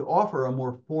poised to offer a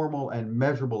more formal and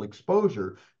measurable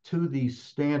exposure to these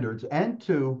standards and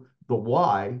to the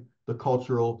why, the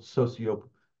cultural,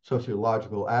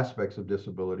 sociological aspects of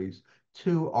disabilities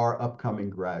to our upcoming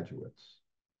graduates.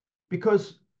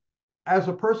 Because as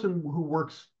a person who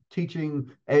works teaching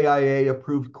AIA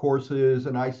approved courses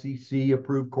and ICC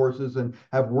approved courses and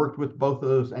have worked with both of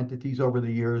those entities over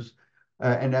the years,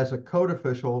 and as a code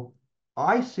official,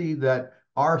 I see that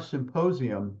our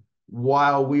symposium,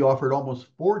 while we offered almost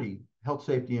 40 health,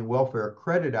 safety, and welfare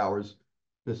credit hours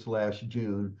this last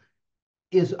June,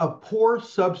 is a poor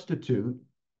substitute,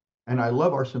 and I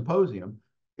love our symposium,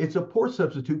 it's a poor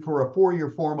substitute for a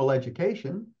 4-year formal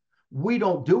education. We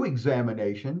don't do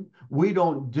examination. We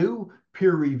don't do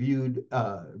peer-reviewed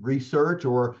research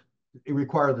or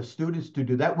require the students to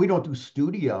do that. We don't do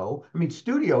studio. I mean,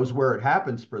 studio is where it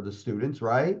happens for the students,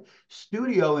 right?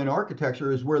 Studio in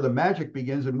architecture is where the magic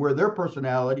begins and where their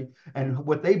personality and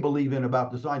what they believe in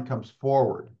about design comes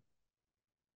forward.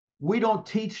 We don't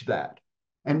teach that,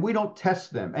 and we don't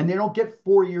test them, and they don't get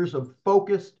 4 years of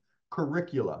focused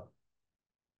curricula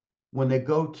when they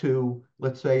go to,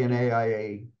 let's say, an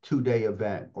AIA 2-day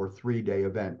event or 3-day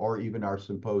event, or even our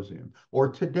symposium, or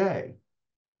today.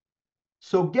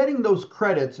 So getting those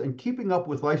credits and keeping up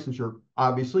with licensure,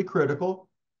 obviously critical,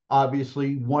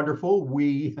 obviously wonderful.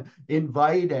 We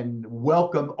invite and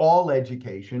welcome all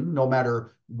education, no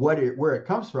matter where it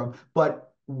comes from,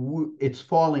 but it's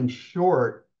falling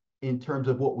short in terms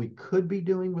of what we could be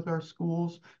doing with our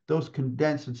schools. Those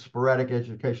condensed and sporadic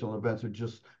educational events are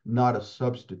just not a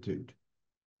substitute.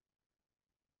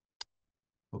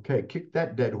 Okay, kicked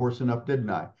that dead horse enough, didn't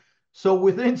I? So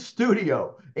within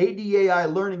Studio,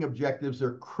 ADAI learning objectives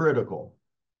are critical.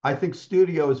 I think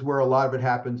Studio is where a lot of it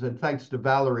happens, and thanks to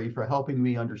Valerie for helping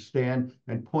me understand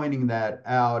and pointing that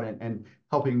out and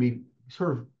helping me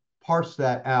sort of parse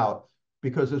that out.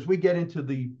 Because as we get into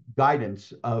the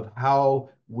guidance of how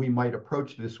we might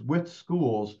approach this with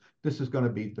schools, this is going to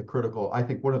be the critical, I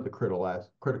think, one of the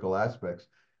critical aspects.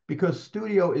 Because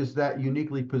Studio is that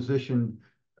uniquely positioned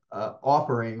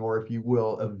offering, or if you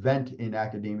will, event in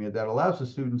academia that allows the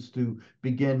students to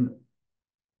begin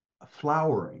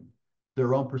flowering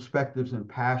their own perspectives and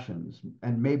passions.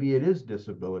 And maybe it is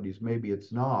disabilities, maybe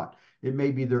it's not. It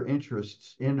may be their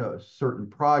interests in a certain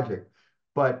project.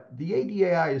 But the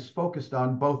ADAI is focused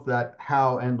on both that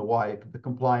how and the why, the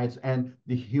compliance and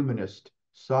the humanist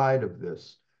side of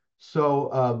this.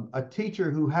 So a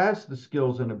teacher who has the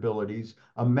skills and abilities,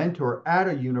 a mentor at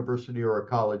a university or a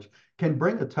college, can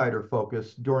bring a tighter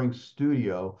focus during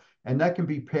Studio, and that can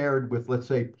be paired with, let's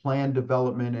say, plan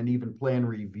development and even plan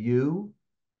review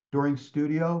during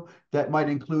Studio. That might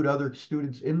include other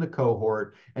students in the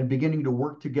cohort and beginning to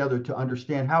work together to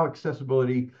understand how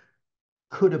accessibility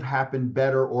could have happened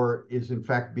better or is in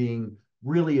fact being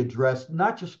really addressed,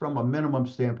 not just from a minimum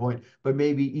standpoint, but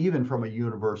maybe even from a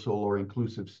universal or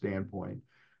inclusive standpoint.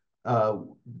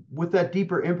 With that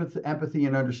deeper empathy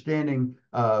and understanding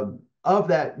of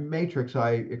that matrix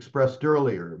I expressed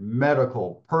earlier,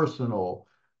 medical, personal,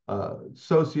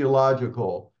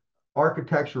 sociological,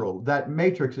 architectural, that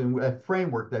matrix and that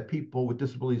framework that people with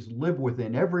disabilities live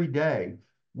within every day,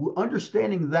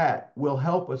 understanding that will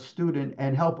help a student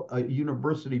and help a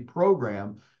university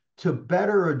program to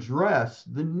better address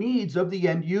the needs of the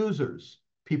end users,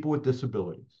 people with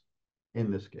disabilities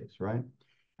in this case, right?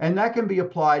 And that can be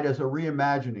applied as a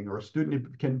reimagining, or a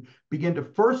student can begin to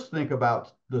first think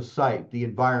about the site, the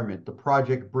environment, the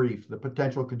project brief, the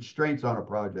potential constraints on a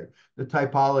project, the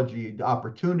typology, the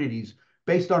opportunities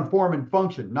based on form and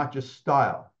function, not just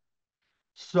style.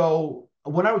 So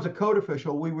when I was a code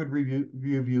official, we would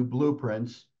review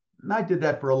blueprints. And I did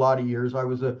that for a lot of years. I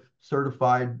was a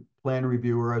certified plan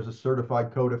reviewer, I was a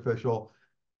certified code official.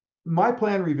 My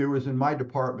plan reviewers in my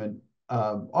department,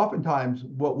 oftentimes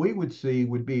what we would see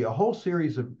would be a whole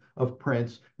series of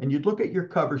prints, and you'd look at your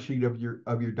cover sheet of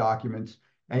your documents,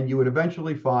 and you would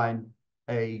eventually find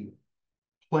a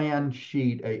plan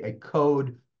sheet, a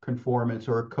code conformance,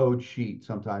 or a code sheet,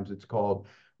 sometimes it's called,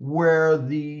 where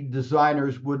the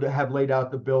designers would have laid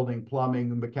out the building,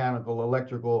 plumbing, mechanical,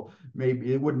 electrical,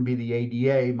 maybe it wouldn't be the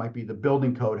ADA, it might be the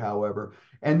building code, however,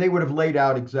 and they would have laid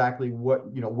out exactly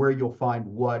what, where you'll find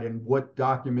what and what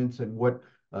documents and what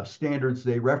standards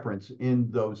they reference in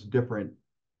those different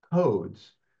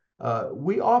codes.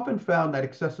 We often found that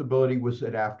accessibility was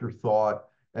an afterthought,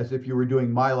 as if you were doing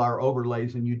Mylar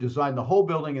overlays and you design the whole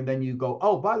building and then you go,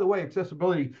 oh, by the way,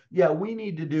 accessibility, yeah, we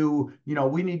need to do,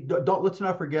 let's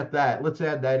not forget that. Let's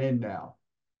add that in now.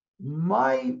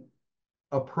 My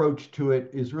approach to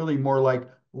it is really more like,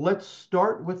 let's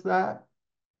start with that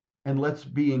and let's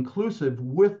be inclusive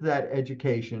with that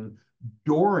education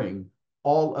during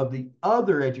all of the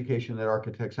other education that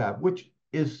architects have, which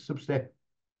is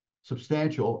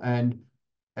substantial and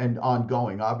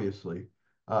ongoing, obviously.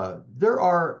 There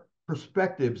are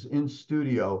perspectives in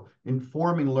studio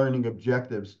informing learning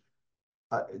objectives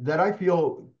that I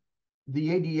feel the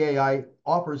ADAI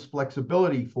offers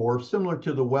flexibility for, similar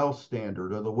to the WELL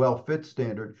standard or the WELL Fit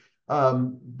standard,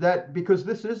 that because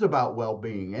this is about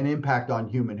well-being and impact on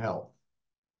human health,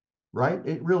 right?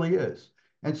 It really is.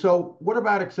 And so what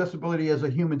about accessibility as a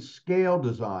human scale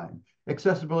design?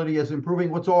 Accessibility as improving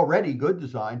what's already good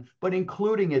design, but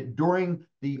including it during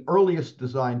the earliest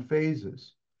design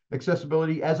phases.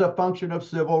 Accessibility as a function of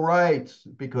civil rights,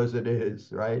 because it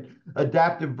is, right?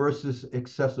 Adaptive versus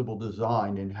accessible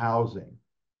design in housing.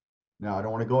 Now, I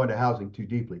don't want to go into housing too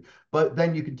deeply, but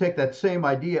then you can take that same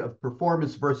idea of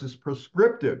performance versus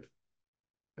prescriptive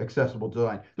accessible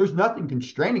design. There's nothing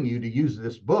constraining you to use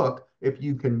this book if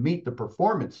you can meet the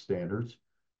performance standards.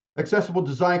 Accessible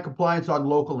design compliance on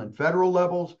local and federal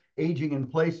levels, aging in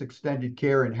place, extended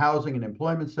care in housing and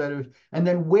employment centers, and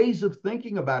then ways of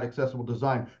thinking about accessible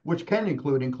design, which can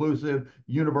include inclusive,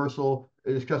 universal,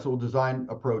 accessible design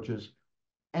approaches,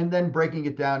 and then breaking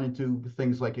it down into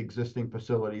things like existing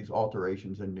facilities,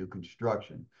 alterations, and new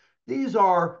construction. These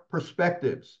are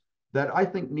perspectives that I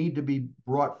think need to be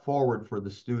brought forward for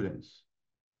the students.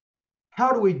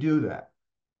 How do we do that?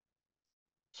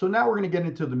 So now we're going to get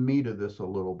into the meat of this a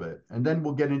little bit, and then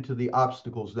we'll get into the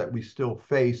obstacles that we still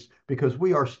face because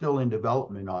we are still in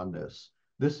development on this.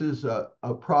 This is a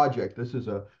project. This is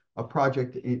a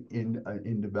project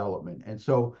in development. And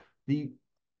so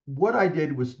what I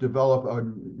did was develop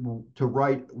to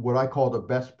write what I call the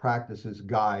best practices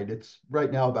guide. It's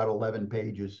right now about 11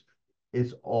 pages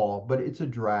is all, but it's a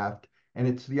draft. And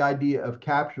it's the idea of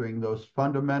capturing those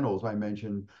fundamentals I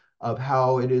mentioned of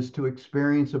how it is to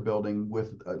experience a building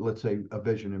with, let's say, a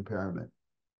vision impairment.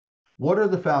 What are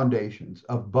the foundations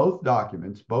of both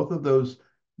documents, both of those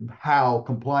how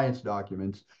compliance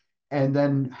documents, and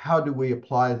then how do we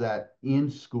apply that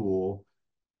in school,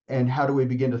 and how do we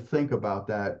begin to think about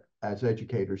that as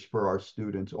educators for our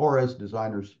students or as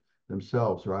designers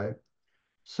themselves, right?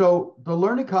 So the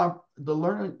learning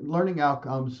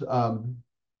outcomes,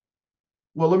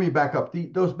 well, let me back up.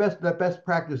 That best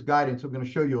practice guidance, I'm going to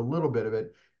show you a little bit of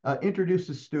it,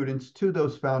 introduces students to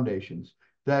those foundations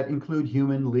that include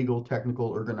human, legal,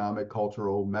 technical, ergonomic,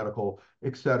 cultural, medical,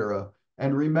 etc.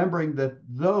 And remembering that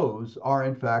those are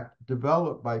in fact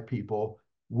developed by people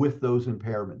with those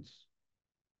impairments.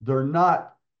 They're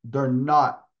not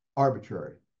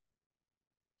arbitrary,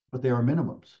 but they are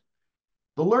minimums.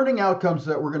 The learning outcomes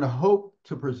that we're going to hope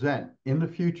to present in the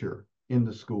future in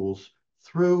the schools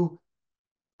through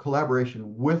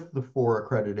collaboration with the 4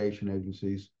 accreditation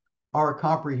agencies are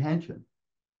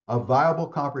a viable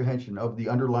comprehension of the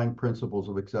underlying principles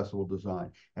of accessible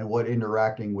design and what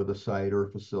interacting with a site or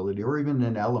a facility or even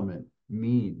an element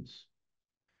means.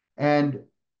 And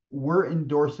we're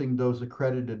endorsing those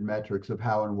accredited metrics of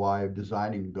how and why of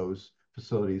designing those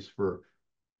facilities for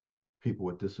people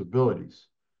with disabilities.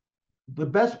 The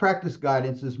best practice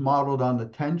guidance is modeled on the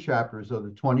 10 chapters of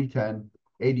the 2010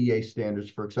 ADA standards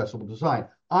for accessible design.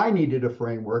 I needed a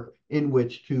framework in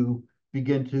which to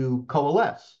begin to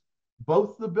coalesce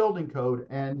both the building code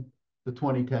and the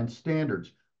 2010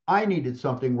 standards. I needed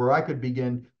something where I could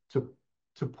begin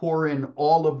to pour in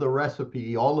all of the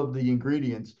recipe, all of the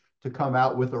ingredients to come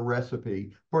out with a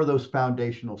recipe for those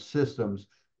foundational systems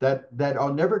that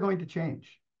are never going to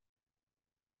change.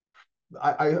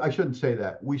 I shouldn't say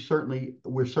that. We're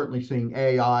certainly seeing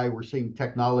AI, we're seeing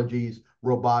technologies,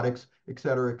 robotics, et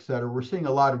cetera, et cetera. We're seeing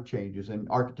a lot of changes in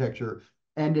architecture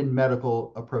and in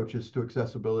medical approaches to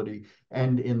accessibility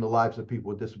and in the lives of people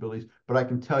with disabilities. But I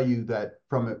can tell you that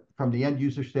from the end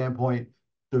user standpoint,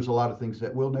 there's a lot of things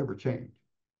that will never change.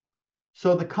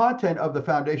 So the content of the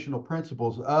foundational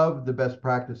principles of the best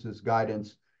practices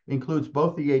guidance includes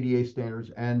both the ADA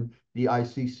standards and the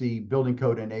ICC Building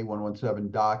Code and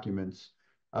A117 documents.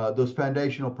 Those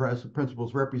foundational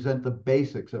principles represent the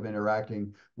basics of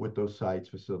interacting with those sites,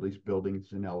 facilities,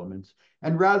 buildings, and elements.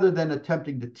 And rather than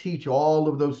attempting to teach all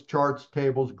of those charts,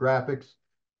 tables, graphics,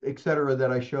 et cetera,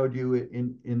 that I showed you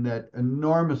in that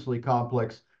enormously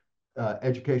complex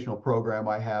educational program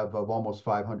I have of almost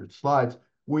 500 slides,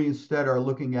 we instead are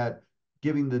looking at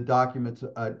giving the documents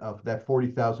of that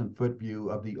 40,000-foot view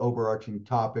of the overarching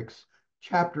topics,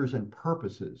 chapters, and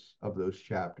purposes of those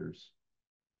chapters.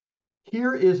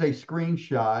 Here is a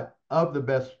screenshot of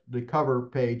the cover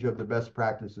page of the best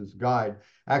practices guide.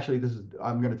 Actually,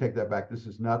 I'm going to take that back. This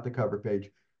is not the cover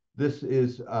page. This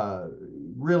is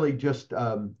really just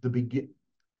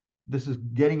this is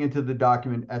getting into the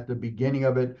document at the beginning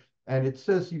of it. And it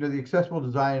says, the Accessible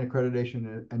Design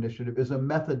Accreditation Initiative is a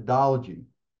methodology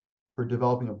for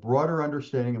developing a broader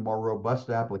understanding and more robust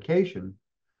application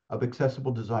of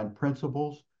accessible design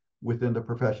principles within the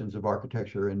professions of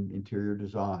architecture and interior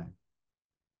design.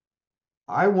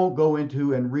 I won't go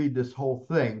into and read this whole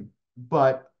thing,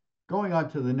 but going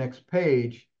on to the next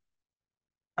page,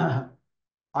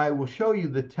 I will show you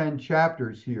the 10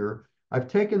 chapters here. I've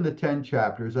taken the 10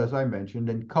 chapters, as I mentioned,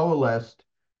 and coalesced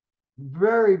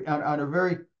on a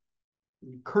very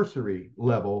cursory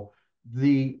level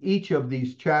each of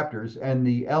these chapters and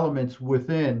the elements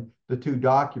within the two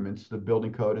documents, the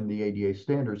building code and the ADA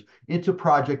standards, into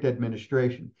project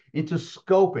administration, into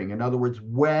scoping. In other words,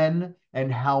 when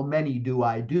and how many do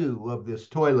I do of this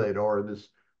toilet or this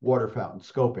water fountain,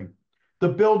 scoping. The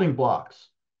building blocks,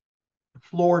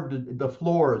 the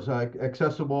floors,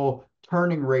 accessible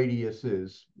turning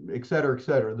radiuses, et cetera, et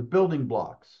cetera. The building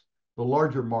blocks, the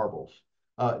larger marbles,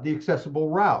 the accessible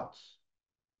routes,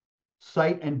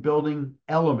 site and building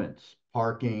elements,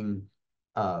 parking,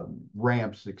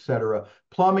 ramps, et cetera,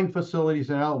 plumbing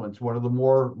facilities and elements, one of the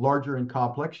more larger and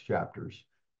complex chapters,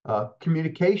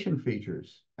 communication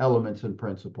features, elements and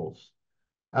principles.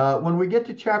 When we get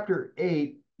to chapter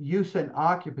 8, use and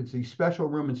occupancy, special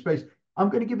room and space, I'm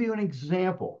going to give you an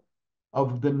example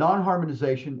of the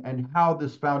non-harmonization and how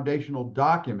this foundational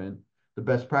document, the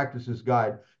best practices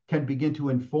guide, can begin to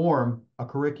inform a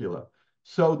curricula.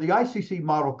 So the ICC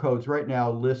model codes right now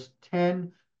list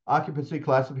 10 occupancy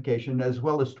classification as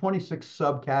well as 26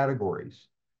 subcategories.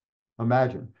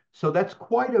 Imagine. So that's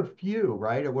quite a few,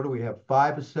 right? What do we have?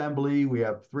 5 assembly, we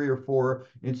have 3 or 4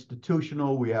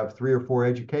 institutional, we have 3 or 4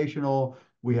 educational,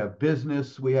 we have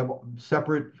business, we have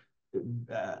separate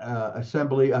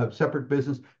assembly, separate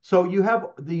business. So you have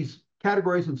these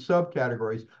categories and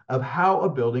subcategories of how a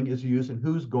building is used and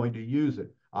who's going to use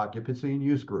it, occupancy and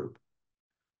use group.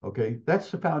 Okay,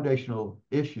 that's the foundational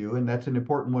issue, and that's an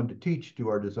important one to teach to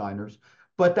our designers,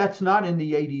 but that's not in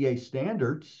the ADA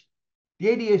standards. The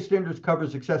ADA standards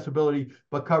covers accessibility,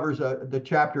 but covers the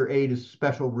chapter 8 is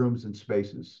special rooms and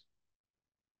spaces.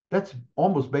 That's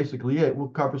almost basically it. We'll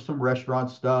cover some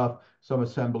restaurant stuff, some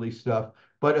assembly stuff,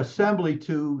 but assembly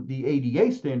to the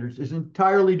ADA standards is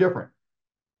entirely different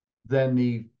than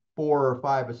the 4 or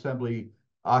 5 assembly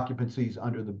occupancies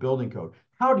under the building code.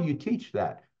 How do you teach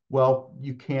that? Well,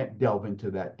 you can't delve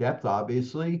into that depth,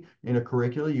 obviously. In a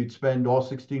curricula, you'd spend all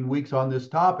 16 weeks on this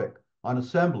topic, on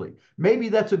assembly. Maybe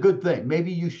that's a good thing.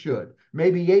 Maybe you should.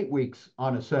 Maybe 8 weeks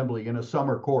on assembly in a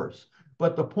summer course.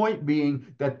 But the point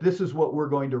being that this is what we're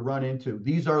going to run into.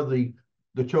 These are the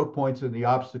choke points and the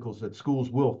obstacles that schools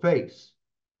will face.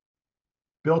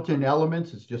 Built-in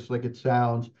elements, it's just like it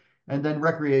sounds. And then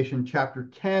recreation, chapter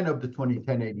 10 of the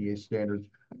 2010 ADA standards.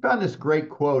 I found this great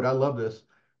quote. I love this.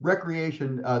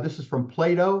 Recreation, this is from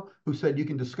Plato, who said you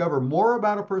can discover more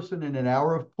about a person in an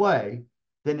hour of play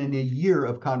than in a year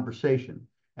of conversation.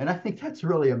 And I think that's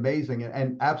really amazing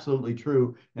and absolutely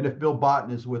true. And if Bill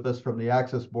Botten is with us from the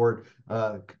Access Board,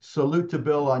 salute to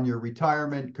Bill on your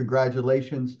retirement.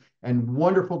 Congratulations and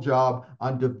wonderful job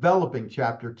on developing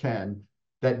Chapter 10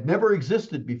 that never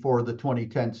existed before the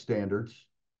 2010 standards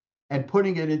and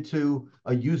putting it into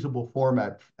a usable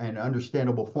format and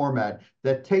understandable format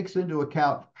that takes into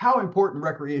account how important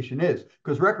recreation is.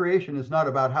 Because recreation is not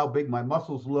about how big my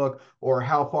muscles look or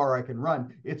how far I can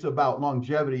run. It's about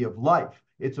longevity of life.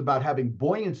 It's about having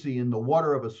buoyancy in the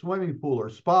water of a swimming pool or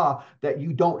spa that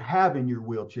you don't have in your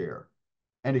wheelchair,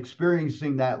 and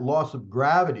experiencing that loss of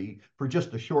gravity for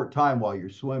just a short time while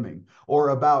you're swimming, or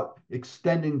about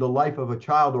extending the life of a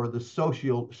child, or the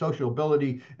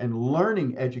sociability and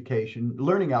learning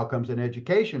outcomes and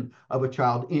education of a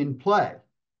child in play,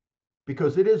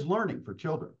 because it is learning for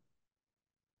children.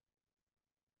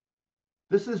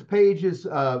 This is pages,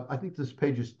 I think this is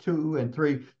pages 2 and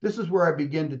 3. This is where I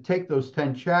begin to take those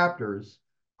 10 chapters,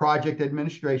 project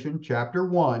administration, chapter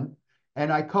 1,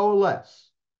 and I coalesce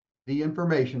the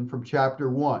information from chapter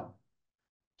 1.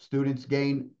 Students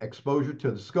gain exposure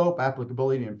to the scope,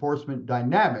 applicability, and enforcement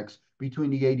dynamics between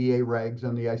the ADA regs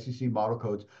and the ICC model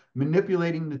codes.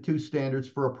 Manipulating the two standards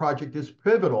for a project is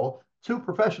pivotal to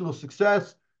professional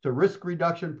success, to risk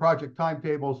reduction, project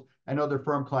timetables, and other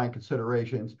firm client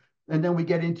considerations. And then we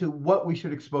get into what we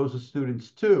should expose the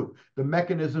students to, the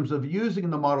mechanisms of using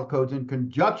the model codes in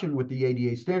conjunction with the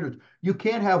ADA standards. You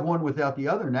can't have one without the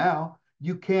other now.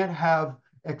 You can't have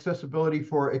accessibility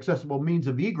for accessible means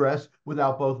of egress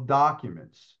without both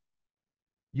documents.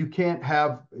 You can't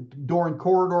have door and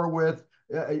corridor width,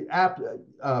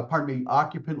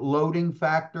 occupant loading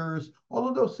factors. All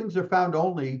of those things are found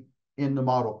only in the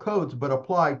model codes, but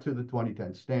apply to the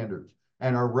 2010 standards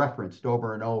and are referenced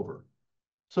over and over.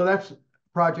 So that's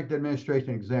project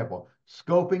administration example.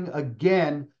 Scoping,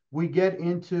 again, we get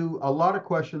into a lot of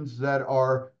questions that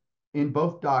are in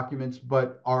both documents,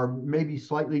 but are maybe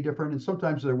slightly different, and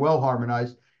sometimes they're well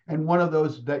harmonized. And one of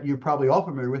those that you're probably all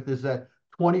familiar with is that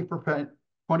 20%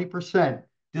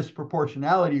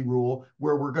 disproportionality rule,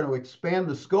 where we're going to expand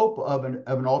the scope of an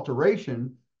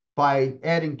alteration by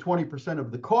adding 20%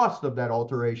 of the cost of that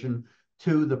alteration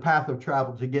to the path of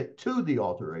travel to get to the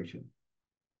alteration.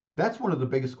 That's one of the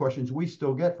biggest questions we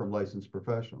still get from licensed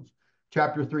professionals.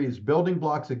 Chapter 3 is building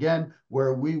blocks, again,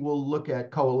 where we will look at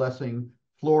coalescing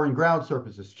floor and ground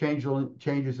surfaces,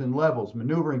 changes in levels,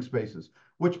 maneuvering spaces,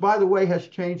 which, by the way, has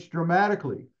changed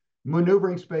dramatically.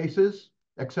 Maneuvering spaces,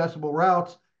 accessible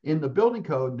routes in the building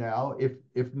code now,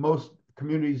 if most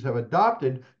communities have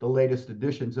adopted the latest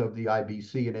editions of the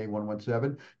IBC and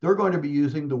A117, they're going to be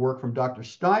using the work from Dr.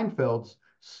 Steinfeld's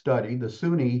study, the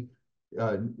SUNY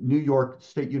New York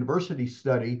State University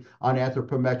study on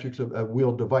anthropometrics,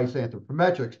 wheel device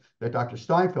anthropometrics that Dr.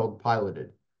 Steinfeld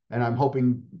piloted. And I'm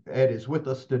hoping Ed is with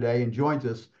us today and joins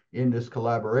us in this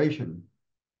collaboration.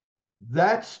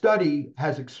 That study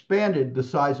has expanded the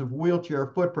size of wheelchair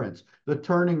footprints, the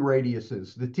turning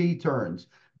radiuses, the T-turns,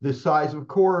 the size of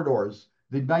corridors,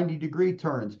 the 90-degree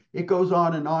turns. It goes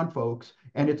on, folks,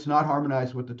 and it's not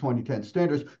harmonized with the 2010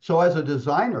 standards. So as a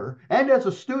designer and as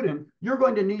a student, you're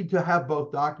going to need to have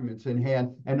both documents in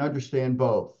hand and understand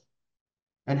both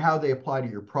and how they apply to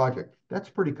your project. That's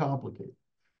pretty complicated.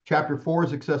 Chapter 4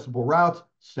 is accessible routes,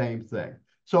 same thing.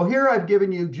 So here I've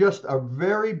given you just a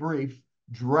very brief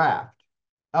draft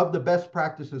of the best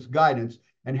practices guidance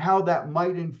and how that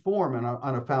might inform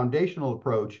on a foundational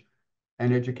approach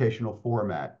and educational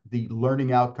format, the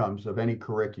learning outcomes of any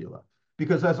curricula.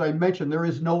 Because as I mentioned, there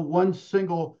is no one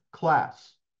single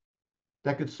class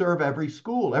that could serve every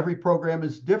school. Every program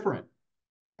is different.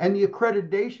 And the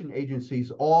accreditation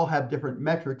agencies all have different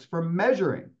metrics for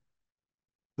measuring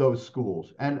those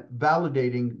schools and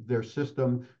validating their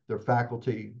system, their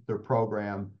faculty, their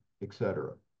program,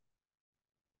 etc.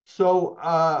 So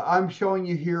I'm showing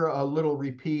you here a little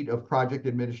repeat of project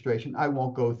administration. I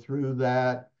won't go through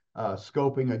that.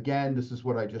 Scoping, again, this is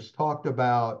what I just talked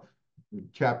about.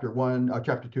 Chapter 2,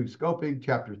 scoping.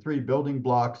 Chapter 3, building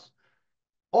blocks.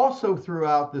 Also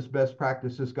throughout this best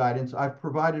practices guidance, I've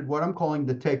provided what I'm calling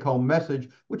the take-home message,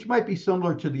 which might be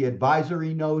similar to the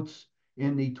advisory notes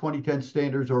in the 2010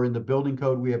 standards, or in the building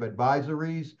code. We have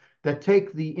advisories that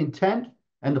take the intent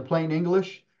and the plain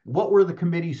English. What were the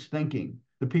committees thinking?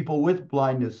 The people with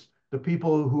blindness, the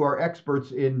people who are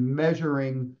experts in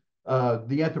measuring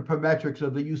the anthropometrics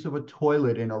of the use of a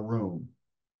toilet in a room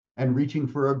and reaching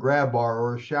for a grab bar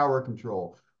or a shower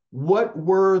control. What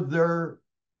were their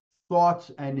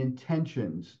thoughts and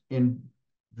intentions in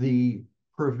the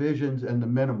provisions and the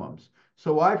minimums?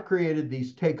 So I've created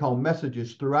these take-home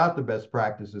messages throughout the best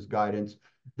practices guidance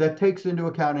that takes into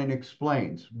account and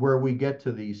explains where we get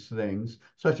to these things,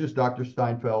 such as Dr.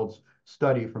 Steinfeld's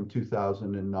study from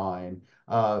 2009,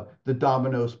 the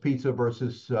Domino's Pizza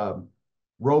versus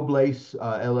Robles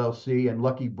LLC and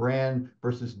Lucky Brand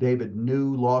versus David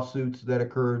New lawsuits that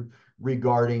occurred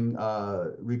regarding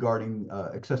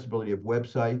accessibility of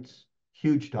websites.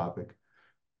 Huge topic.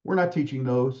 We're not teaching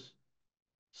those.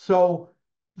 So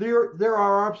there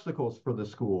are obstacles for the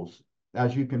schools,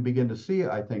 as you can begin to see,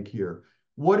 I think, here.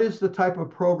 What is the type of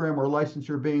program or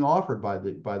licensure being offered by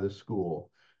the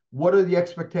school? What are the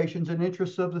expectations and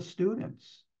interests of the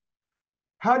students?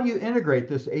 How do you integrate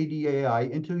this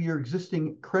ADAI into your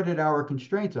existing credit hour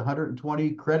constraints?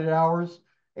 120 credit hours,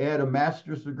 add a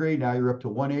master's degree, now you're up to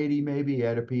 180 maybe,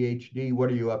 add a PhD,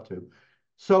 what are you up to?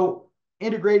 So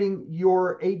integrating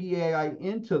your ADAI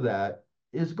into that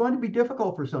is going to be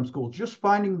difficult for some schools. Just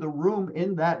finding the room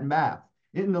in that math,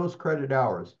 in those credit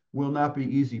hours, will not be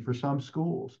easy for some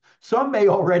schools. Some may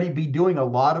already be doing a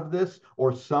lot of this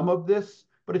or some of this,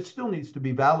 but it still needs to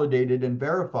be validated and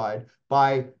verified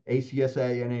by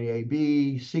ACSA,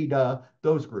 NAAB, CEDA,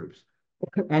 those groups,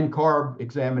 and CARB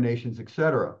examinations, et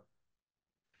cetera.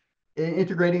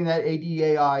 Integrating that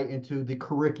ADAI into the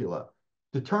curricula,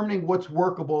 determining what's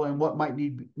workable and what might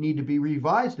need to be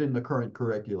revised in the current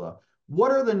curricula.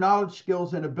 What are the knowledge,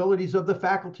 skills, and abilities of the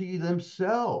faculty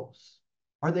themselves?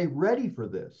 Are they ready for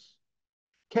this?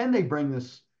 Can they bring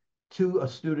this to a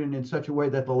student in such a way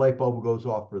that the light bulb goes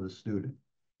off for the student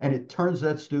and it turns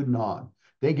that student on?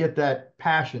 They get that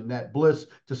passion, that bliss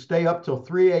to stay up till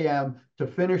 3 a.m. to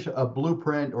finish a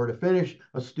blueprint or to finish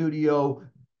a studio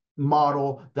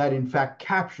model that in fact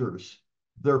captures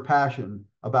their passion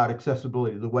about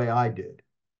accessibility the way I did.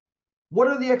 What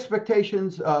are the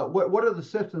expectations? What are the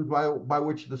systems by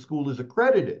which the school is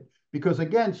accredited? Because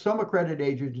again, some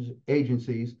accreditation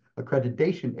agencies,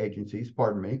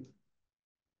 pardon me,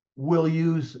 will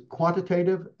use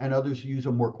quantitative and others use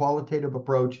a more qualitative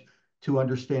approach to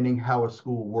understanding how a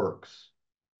school works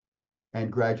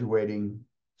and graduating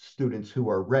students who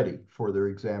are ready for their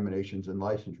examinations and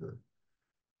licensure.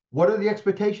 What are the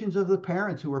expectations of the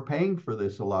parents who are paying for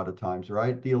this a lot of times,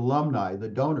 right? The alumni, the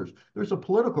donors. There's a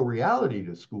political reality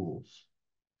to schools.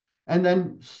 And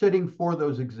then sitting for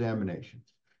those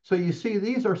examinations. So you see,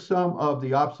 these are some of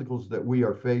the obstacles that we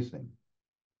are facing,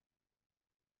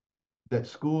 that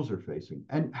schools are facing.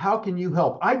 And how can you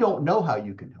help? I don't know how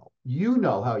you can help. You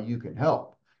know how you can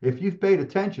help. If you've paid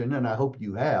attention, and I hope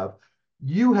you have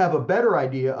a better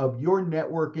idea of your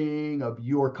networking, of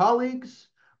your colleagues,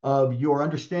 of your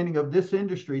understanding of this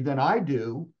industry than I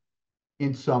do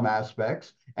in some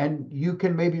aspects. And you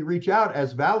can maybe reach out,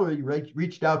 as Valerie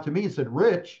reached out to me and said,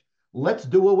 Rich, let's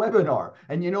do a webinar.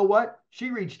 And you know what? She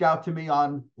reached out to me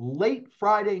on late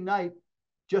Friday night,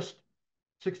 just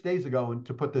 6 days ago, and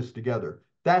to put this together.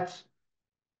 That's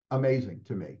amazing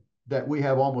to me that we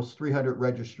have almost 300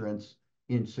 registrants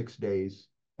in 6 days,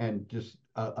 and just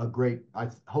a great,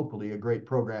 hopefully a great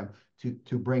program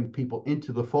to bring people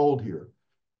into the fold here.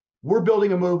 We're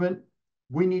building a movement.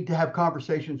 We need to have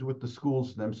conversations with the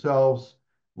schools themselves.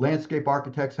 Landscape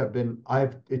architects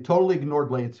I've totally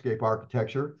ignored landscape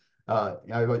architecture.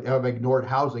 I've ignored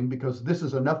housing because this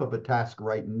is enough of a task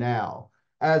right now.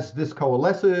 As this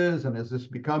coalesces and as this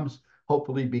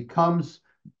hopefully becomes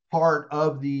part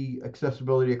of the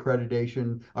accessibility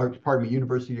accreditation, or pardon me,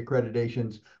 university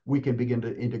accreditations, we can begin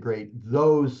to integrate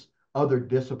those other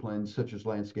disciplines such as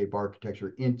landscape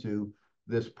architecture into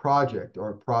this project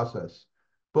or process.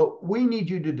 But we need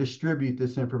you to distribute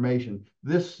this information.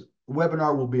 This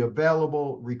webinar will be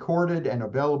available, recorded and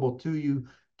available to you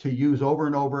to use over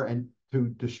and over and to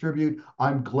distribute.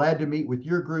 I'm glad to meet with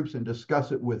your groups and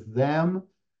discuss it with them.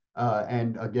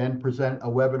 And again, present a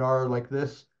webinar like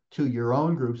this to your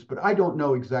own groups, but I don't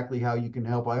know exactly how you can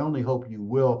help. I only hope you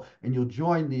will, and you'll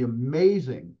join the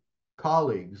amazing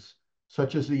colleagues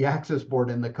such as the Access Board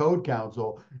and the Code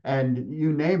Council, and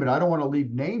you name it. I don't want to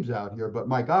leave names out here, but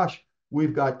my gosh,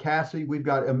 we've got Cassie, we've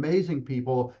got amazing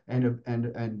people and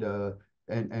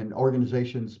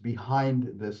organizations behind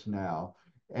this now,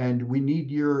 and we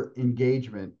need your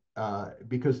engagement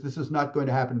because this is not going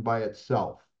to happen by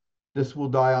itself. This will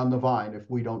die on the vine if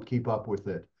we don't keep up with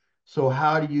it. So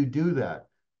how do you do that?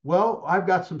 Well, I've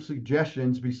got some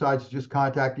suggestions besides just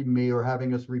contacting me or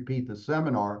having us repeat the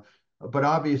seminar. But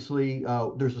obviously,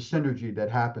 there's a synergy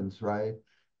that happens, right?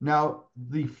 Now,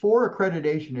 the 4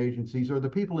 accreditation agencies, or the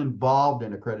people involved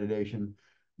in accreditation,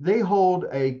 they hold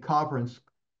a conference.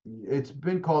 It's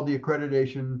been called the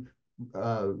Accreditation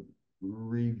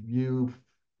Review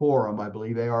Forum, I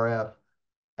believe, ARF.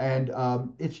 And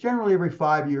it's generally every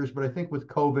 5 years, but I think with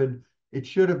COVID, It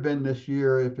should have been this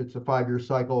year if it's a 5-year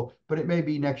cycle, but it may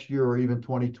be next year or even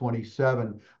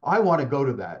 2027. I want to go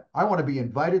to that. I want to be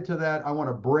invited to that. I want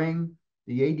to bring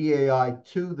the ADAI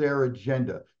to their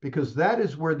agenda, because that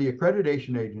is where the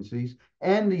accreditation agencies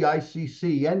and the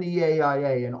ICC and the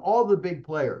AIA and all the big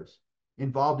players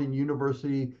involved in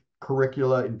university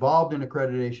curricula, involved in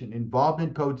accreditation, involved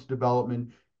in codes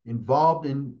development, involved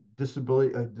in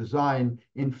disability design,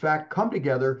 in fact, come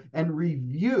together and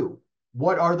review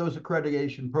what are those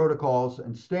accreditation protocols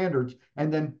and standards,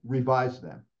 and then revise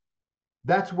them.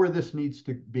 That's where this needs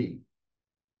to be.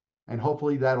 And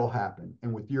hopefully that'll happen.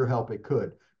 And with your help, it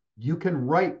could. You can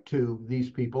write to these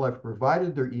people. I've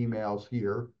provided their emails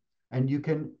here, and you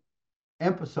can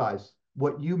emphasize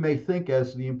what you may think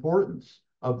as the importance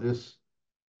of this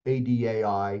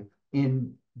ADAI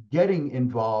in getting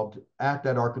involved at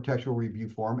that architectural review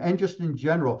forum and just in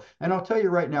general. And I'll tell you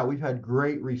right now, we've had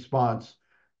great response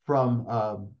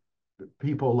from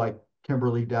people like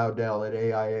Kimberly Dowdell at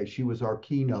AIA. She was our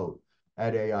keynote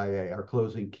at AIA, our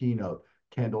closing keynote.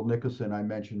 Kendall Nicholson, I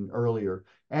mentioned earlier.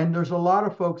 And there's a lot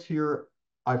of folks here.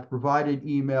 I've provided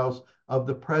emails of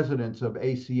the presidents of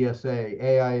ACSA,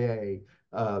 AIA,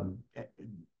 and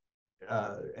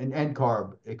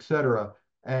NCARB, et cetera.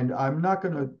 And I'm not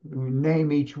going to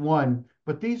name each one,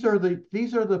 but these are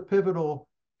the pivotal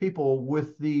people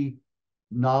with the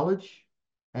knowledge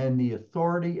and the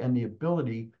authority and the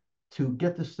ability to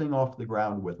get this thing off the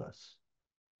ground with us,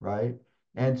 right?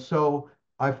 And so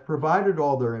I've provided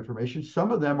all their information.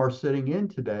 Some of them are sitting in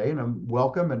today, and I'm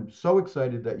welcome and so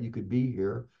excited that you could be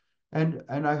here. And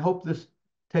I hope this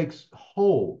takes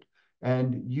hold,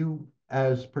 and you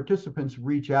as participants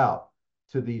reach out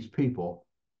to these people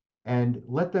and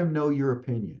let them know your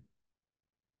opinion.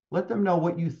 Let them know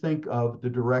what you think of the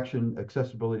direction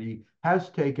accessibility has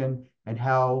taken and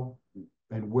how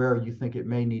and where you think it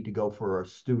may need to go for our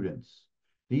students.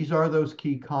 These are those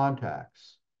key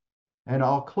contacts. And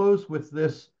I'll close with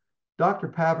this. Dr.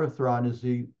 Pavathran is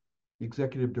the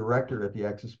executive director at the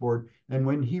Access Board. And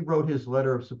when he wrote his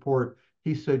letter of support,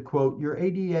 he said, quote, "Your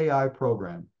ADAI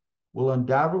program will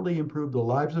undoubtedly improve the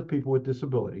lives of people with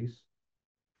disabilities,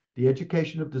 the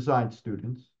education of design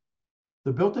students,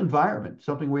 the built environment,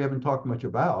 something we haven't talked much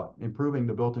about, improving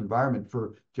the built environment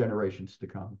for generations to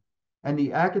come, and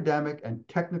the academic and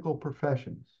technical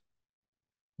professions.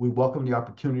 We welcome the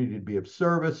opportunity to be of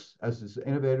service as this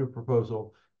innovative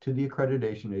proposal to the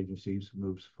accreditation agencies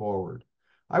moves forward."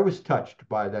 I was touched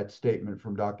by that statement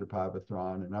from Dr.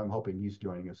 Pavathran, and I'm hoping he's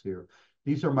joining us here.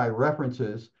 These are my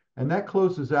references, and that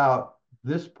closes out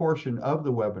this portion of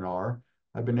the webinar.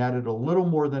 I've been at it a little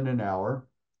more than an hour.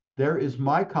 There is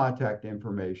my contact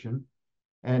information,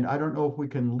 and I don't know if we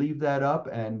can leave that up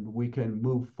and we can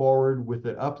move forward with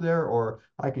it up there, or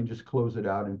I can just close it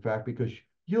out, in fact, because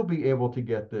you'll be able to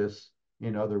get this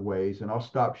in other ways. And I'll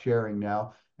stop sharing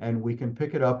now, and we can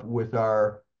pick it up with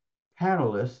our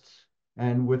panelists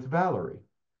and with Valerie.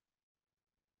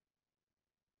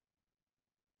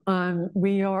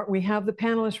 We have the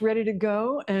panelists ready to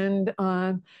go, and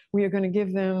we are going to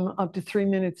give them up to 3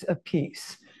 minutes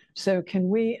apiece. So can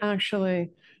we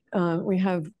actually, we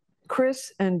have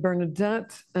Chris and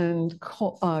Bernadette and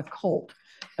Colt.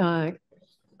 I'm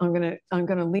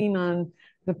gonna lean on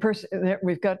the person that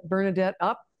we've got. Bernadette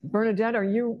up. Bernadette, are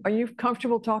you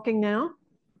comfortable talking now?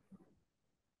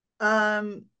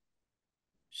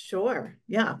 Sure,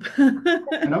 yeah.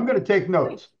 And I'm going to take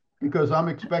notes because I'm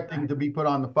expecting to be put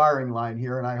on the firing line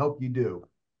here, and I hope you do,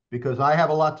 because I have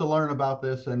a lot to learn about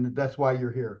this, and that's why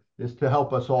you're here, is to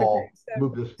help us all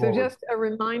move this forward. So just a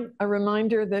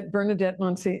reminder that Bernadette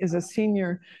Muncy is a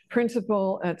senior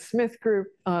principal at Smith Group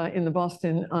in the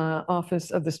Boston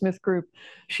office of the Smith Group.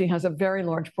 She has a very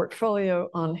large portfolio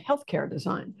on healthcare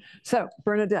design. So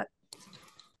Bernadette.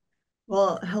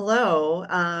 Well, hello.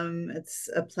 It's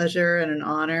a pleasure and an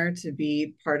honor to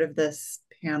be part of this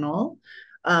panel.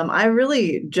 I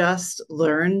really just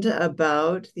learned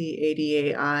about the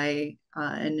ADAI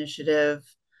initiative.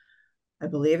 I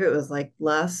believe it was like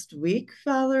last week,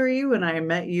 Valerie, when I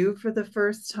met you for the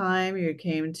first time. You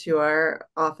came to our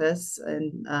office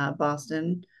in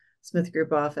Boston, Smith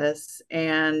Group office,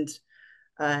 and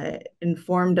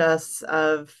informed us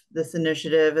of this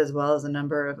initiative, as well as a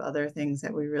number of other things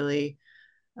that we really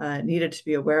needed to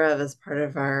be aware of as part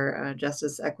of our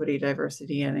justice, equity,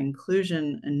 diversity, and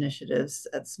inclusion initiatives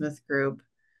at Smith Group.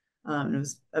 It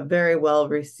was a very well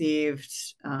received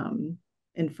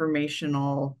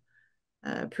informational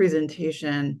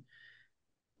presentation.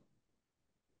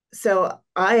 So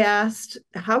I asked,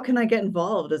 how can I get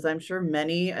involved? As I'm sure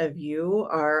many of you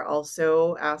are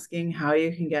also asking how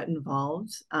you can get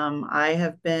involved. I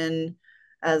have been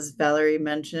as Valerie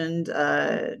mentioned,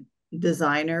 a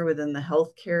designer within the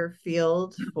healthcare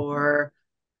field for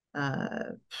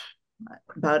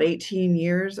about 18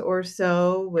 years or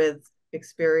so, with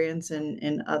experience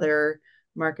in other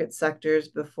market sectors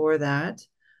before that.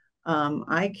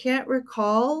 I can't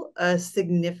recall a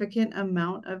significant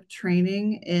amount of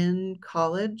training in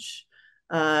college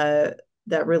that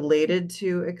related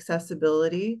to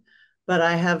accessibility, but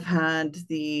I have had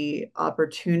the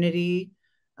opportunity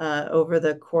over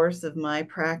the course of my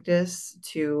practice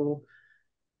to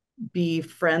be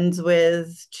friends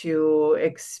with, to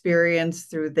experience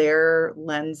through their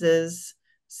lenses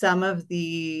some of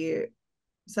the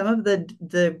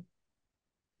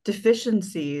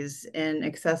deficiencies in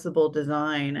accessible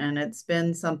design. And it's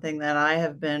been something that I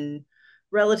have been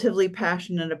relatively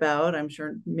passionate about. I'm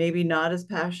sure maybe not as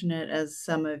passionate as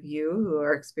some of you who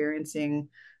are experiencing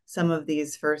some of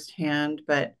these firsthand,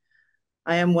 but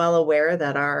I am well aware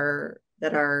that our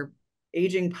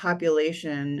aging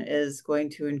population is going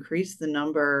to increase the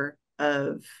number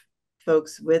of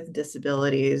folks with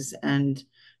disabilities, and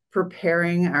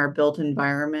preparing our built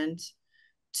environment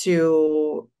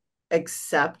to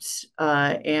accept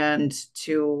and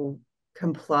to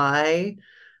comply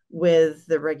with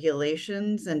the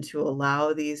regulations and to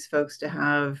allow these folks to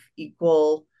have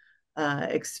equal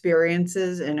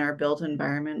experiences in our built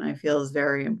environment, I feel is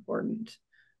very important.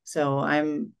 So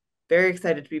I'm very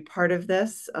excited to be part of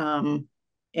this. And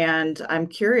I'm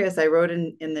curious, I wrote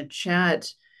in the chat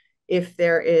if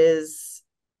there is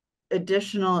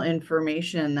additional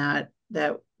information that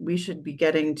we should be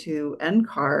getting to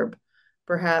NCARB,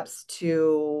 perhaps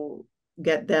to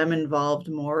get them involved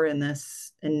more in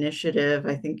this initiative.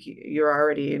 I think you're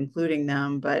already including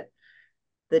them, but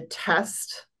the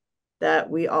test that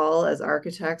we all as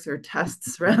architects, or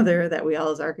tests rather, that we all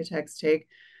as architects take,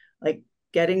 like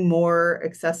getting more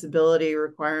accessibility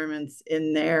requirements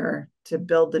in there to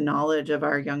build the knowledge of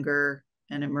our younger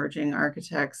and emerging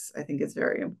architects, I think is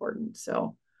very important.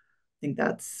 So I think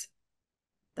that's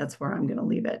where I'm going to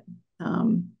leave it.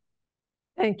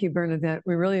 Thank you, Bernadette.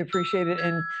 We really appreciate it.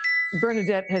 And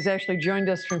Bernadette has actually joined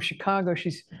us from Chicago.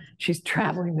 She's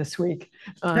traveling this week,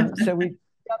 so we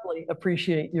doubly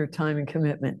appreciate your time and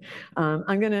commitment.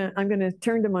 I'm gonna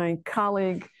turn to my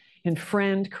colleague and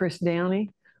friend Chris Downey,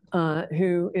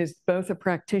 who is both a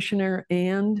practitioner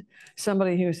and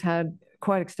somebody who's had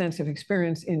quite extensive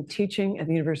experience in teaching at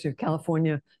the University of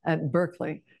California at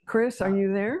Berkeley. Chris, are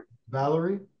you there?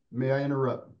 Valerie, may I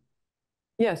interrupt?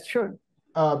 Yes, sure.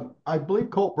 I believe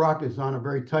Colt Brock is on a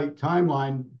very tight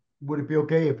timeline. Would it be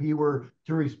okay if he were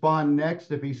to respond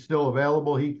next, if he's still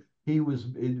available? He was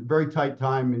in very tight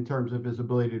time in terms of his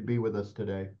ability to be with us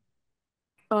today.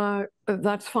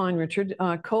 That's fine, Richard.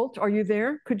 Colt, are you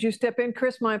there? Could you step in?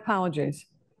 Chris, my apologies.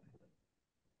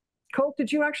 Colt,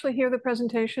 did you actually hear the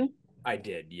presentation? I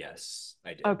did, yes,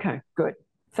 I did. Okay, good.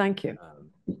 Thank you.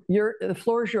 The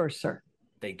floor is yours, sir.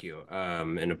 Thank you.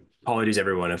 And apologies,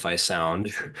 everyone, if I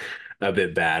sound a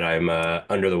bit bad. I'm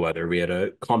under the weather. We had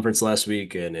a conference last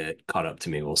week and it caught up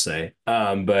to me, we'll say.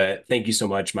 But thank you so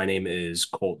much. My name is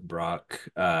Colt Brock.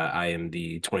 I am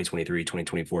the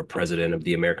 2023-2024 president of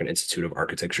the American Institute of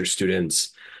Architecture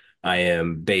Students. I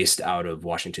am based out of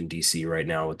Washington, D.C. right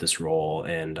now with this role,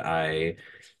 and I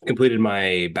completed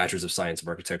my Bachelor's of Science of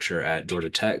Architecture at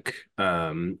Georgia Tech.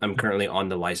 I'm currently on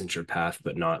the licensure path,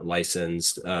 but not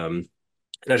licensed. And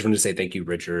I just wanted to say thank you,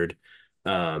 Richard,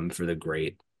 for the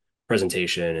great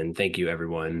presentation. And thank you,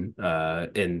 everyone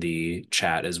in the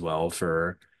chat as well,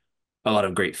 for a lot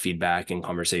of great feedback and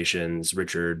conversations.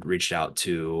 Richard reached out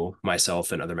to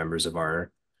myself and other members of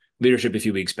our leadership a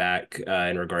few weeks back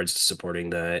in regards to supporting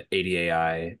the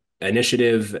ADAI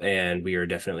initiative. And we are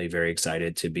definitely very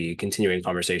excited to be continuing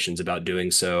conversations about doing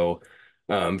so.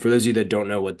 For those of you that don't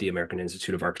know what the American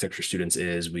Institute of Architecture Students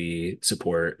is, we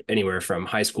support anywhere from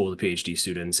high school to PhD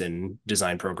students in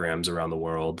design programs around the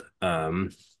world.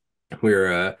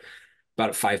 We're about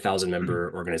a 5,000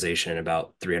 member organization,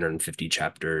 about 350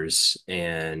 chapters.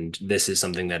 And this is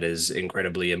something that is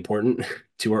incredibly important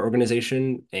to our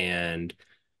organization. And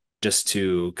just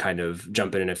to kind of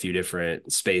jump in a few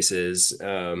different spaces,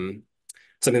 something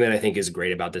that I think is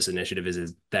great about this initiative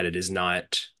is that it is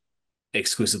not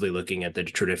exclusively looking at the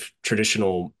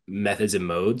traditional methods and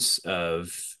modes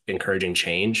of encouraging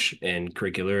change in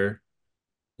curricular,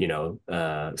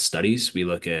 studies. We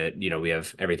look at, we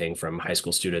have everything from high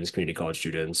school students, community college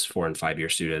students, 4- and 5-year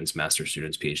students, master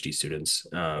students, PhD students.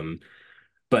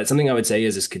 But something I would say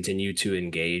is continue to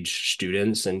engage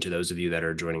students, and to those of you that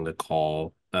are joining the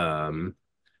call and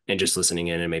just listening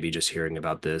in and maybe just hearing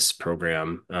about this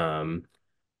program,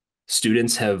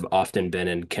 students have often been,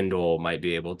 and Kendall might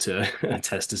be able to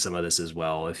attest to some of this as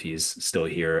well if he's still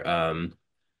here.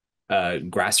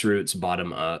 Grassroots,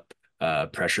 bottom up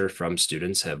pressure from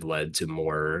students have led to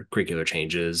more curricular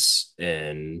changes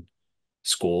in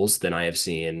schools than I have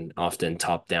seen often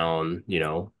top down,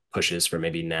 pushes from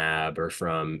maybe NAB or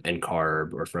from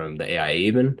NCARB or from the AIA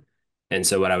even. And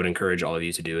so what I would encourage all of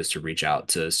you to do is to reach out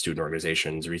to student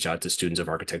organizations, reach out to students of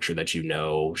architecture that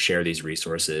share these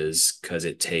resources, because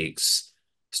it takes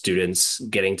students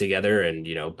getting together and,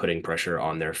 putting pressure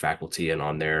on their faculty and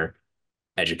on their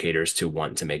educators to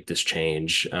want to make this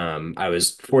change. I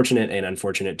was fortunate and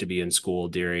unfortunate to be in school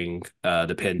during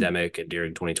the pandemic and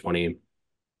during 2020.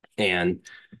 And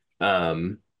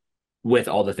um, with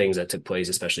all the things that took place,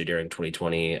 especially during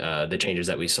 2020, the changes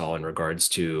that we saw in regards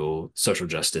to social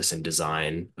justice and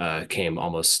design came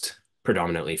almost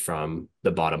predominantly from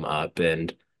the bottom up.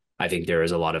 And I think there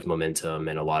is a lot of momentum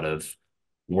and a lot of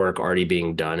work already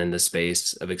being done in the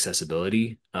space of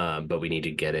accessibility, but we need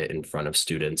to get it in front of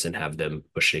students and have them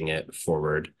pushing it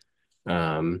forward.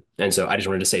 And so I just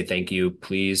wanted to say thank you.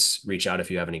 Please reach out if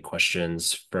you have any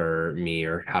questions for me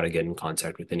or how to get in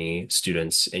contact with any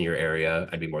students in your area.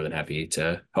 I'd be more than happy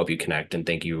to help you connect. And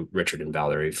thank you, Richard and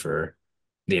Valerie, for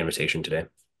the invitation today.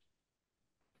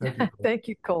 Thank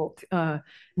you, Colt.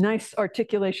 Nice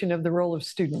articulation of the role of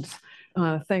students.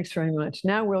 Thanks very much.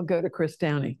 Now we'll go to Chris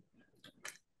Downey.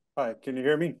 Hi, can you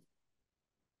hear me?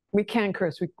 We can,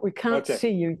 Chris. We can't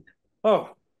see you. Oh,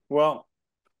 well,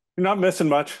 you're not missing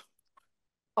much.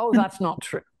 Oh, that's not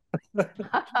true.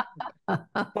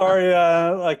 Sorry,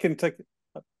 I can take.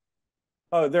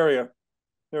 Oh, there we go.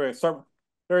 There we go. Start.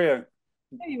 There you go.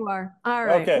 There you are. All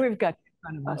right, okay. We've got you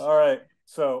in front of us. All right.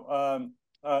 So,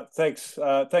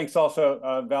 thanks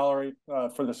also, Valerie,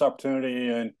 for this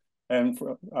opportunity, and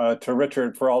to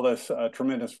Richard for all this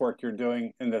tremendous work you're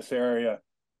doing in this area.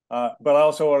 But I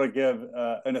also want to give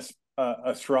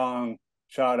a strong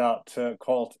shout out to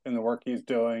Colt and the work he's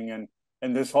doing,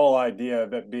 and this whole idea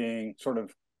of it being sort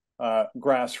of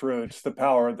grassroots, the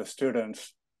power of the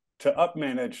students to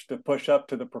manage, to push up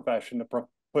to the profession, to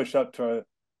push up to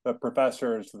the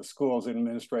professors, the schools, and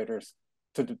administrators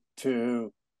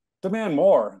to demand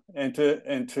more and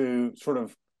to sort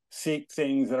of seek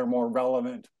things that are more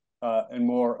relevant and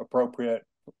more appropriate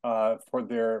for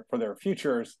their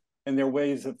futures and their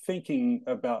ways of thinking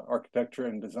about architecture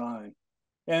and design.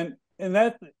 And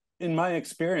that, in my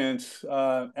experience,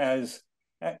 as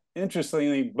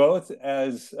interestingly, both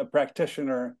as a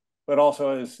practitioner, but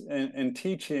also as in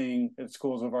teaching at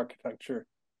schools of architecture,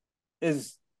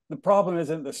 is the problem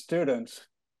isn't the students.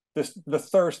 The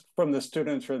thirst from the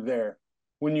students are there.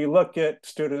 When you look at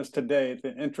students today,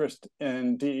 the interest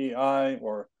in DEI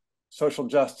or social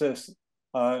justice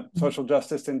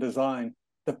in design,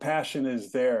 the passion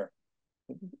is there.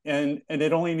 And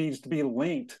it only needs to be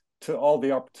linked to all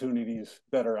the opportunities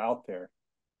that are out there.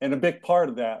 And a big part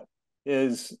of that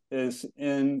is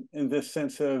in this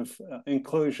sense of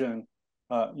inclusion,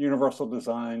 universal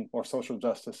design or social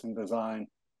justice in design,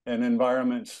 and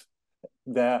environments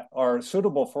that are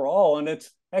suitable for all. And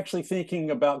it's actually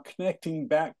thinking about connecting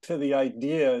back to the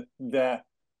idea that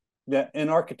in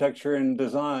architecture and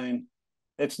design,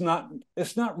 it's not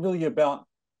really about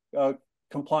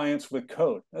compliance with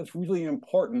code. That's really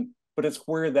important, but it's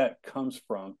where that comes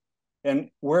from. And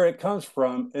where it comes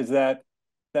from is that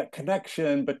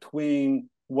connection between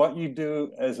what you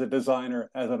do as a designer,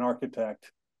 as an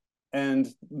architect, and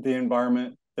the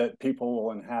environment that people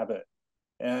will inhabit.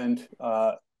 And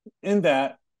in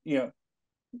that, you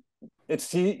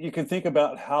can think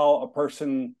about how a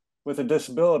person with a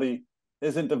disability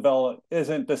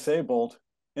isn't disabled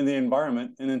in the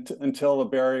environment until a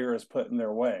barrier is put in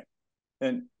their way.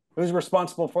 And who's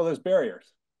responsible for those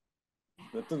barriers?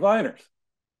 The designers.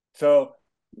 So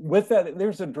with that,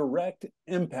 there's a direct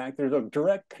impact, there's a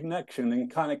direct connection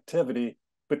and connectivity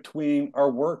between our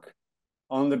work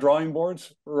on the drawing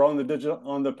boards or on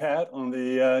the pad, on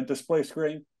the display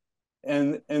screen,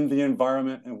 and the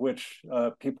environment in which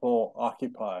people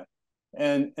occupy.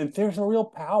 And there's a real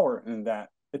power in that.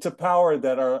 It's a power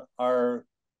that our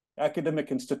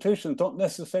academic institutions don't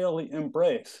necessarily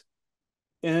embrace.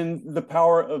 In the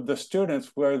power of the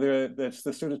students, whether that's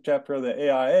the student chapter of the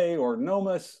AIA or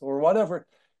NOMAS or whatever,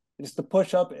 is to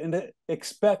push up and to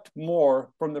expect more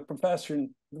from the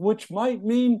profession, which might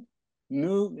mean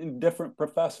new and different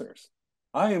professors.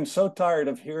 I am so tired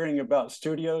of hearing about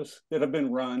studios that have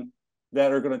been run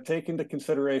that are going to take into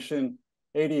consideration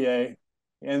ADA,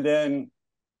 and then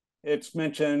it's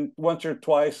mentioned once or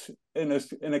twice in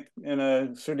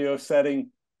a studio setting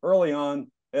early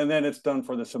on, and then it's done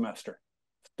for the semester.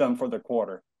 Done for the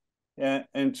quarter.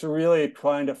 and to really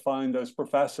trying to find those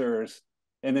professors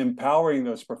and empowering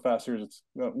those professors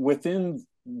within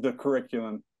the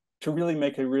curriculum to really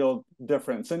make a real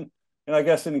difference. And I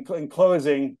guess in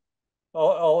closing,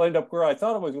 I'll end up where I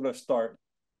thought I was going to start,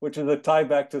 which is a tie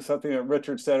back to something that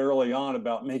Richard said early on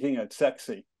about making it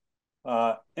sexy.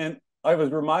 And I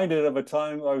was reminded of a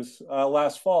time I was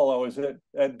last fall. I was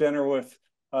at dinner with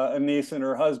a niece and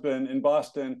her husband in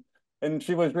Boston, and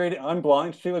she was reading. I'm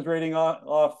blind. She was reading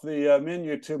off the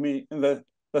menu to me, and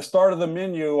the start of the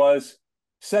menu was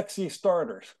sexy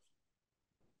starters.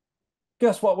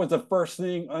 Guess what was the first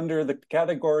thing under the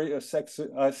category of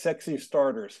sexy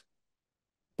starters?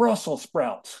 Brussels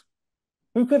sprouts.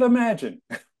 Who could imagine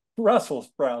Brussels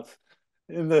sprouts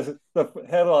in the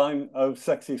headline of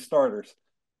sexy starters?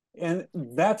 And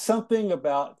that's something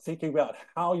about thinking about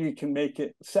how you can make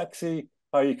it sexy,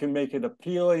 how you can make it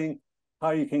appealing,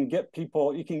 how you can get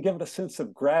people, you can give it a sense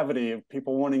of gravity of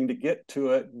people wanting to get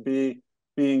to it, be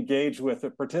engaged with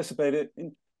it, participate in it.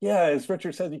 And yeah, as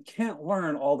Richard said, you can't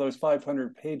learn all those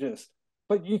 500 pages,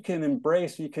 but you can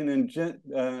embrace, you can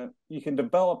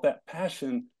develop that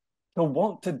passion to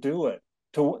want to do it,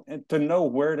 to know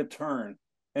where to turn,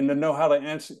 and to know how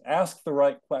to ask the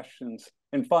right questions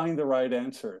and find the right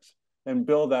answers and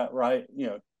build that right,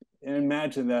 and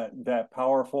imagine that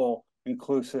powerful,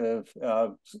 inclusive,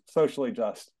 socially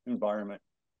just environment.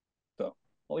 So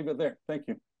I'll leave it there. Thank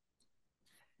you.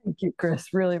 Thank you,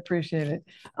 Chris. Really appreciate it.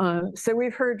 So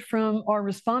we've heard from our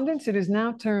respondents. It is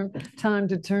now time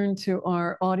to turn to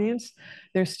our audience.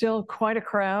 There's still quite a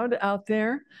crowd out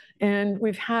there, and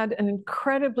we've had an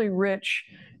incredibly rich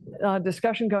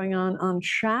discussion going on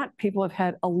chat. People have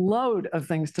had a load of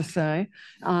things to say,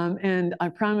 and I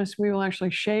promise we will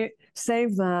actually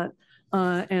save that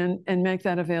and make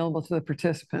that available to the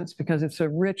participants, because it's a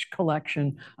rich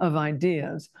collection of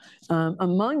ideas.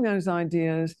 Among those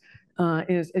ideas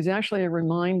is actually a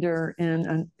reminder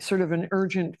and sort of an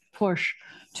urgent push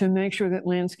to make sure that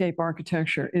landscape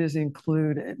architecture is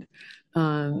included,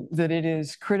 that it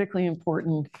is critically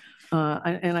important.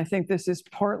 And I think this is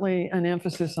partly an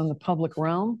emphasis on the public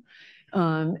realm,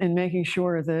 and making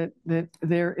sure that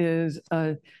there is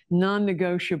a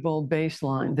non-negotiable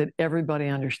baseline that everybody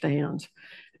understands.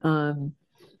 And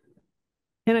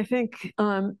I think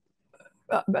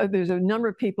there's a number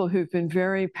of people who've been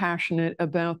very passionate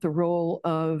about the role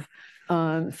of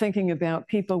thinking about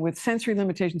people with sensory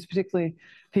limitations, particularly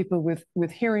people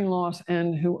with hearing loss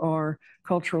and who are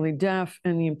culturally deaf,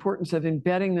 and the importance of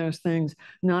embedding those things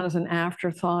not as an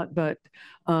afterthought, but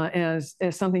as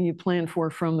something you plan for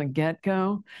from the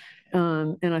get-go.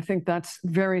 And I think that's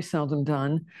very seldom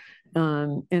done.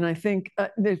 And I think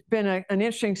there's been an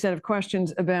interesting set of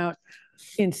questions about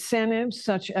incentives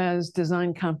such as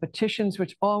design competitions,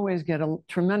 which always get a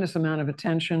tremendous amount of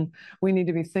attention. We need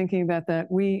to be thinking about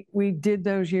that. We did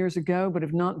those years ago, but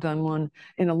have not done one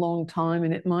in a long time,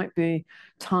 and it might be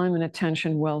time and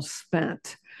attention well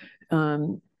spent.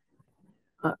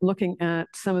 Looking at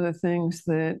some of the things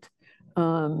that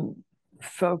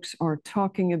folks are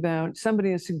talking about, somebody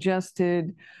has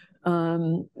suggested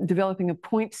developing a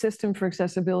point system for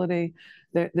accessibility.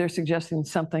 They're suggesting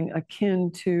something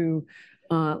akin to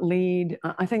LEAD.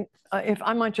 I think if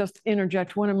I might just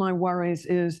interject, one of my worries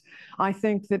is I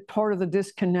think that part of the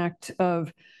disconnect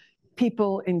of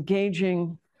people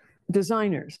engaging,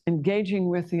 designers engaging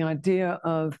with the idea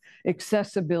of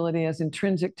accessibility as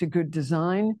intrinsic to good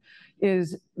design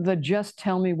is the just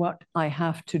tell me what I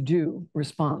have to do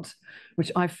response,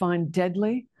 which I find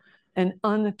deadly and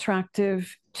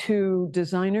unattractive to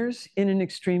designers in an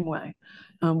extreme way.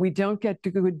 We don't get to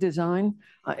good design,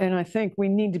 and I think we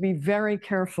need to be very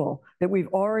careful that we've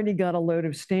already got a load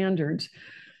of standards.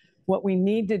 What we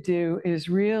need to do is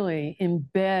really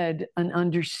embed an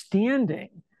understanding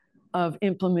of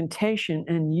implementation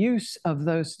and use of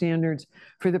those standards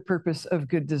for the purpose of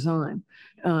good design.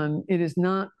 It is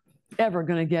not ever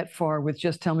going to get far with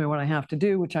just tell me what I have to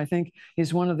do, which I think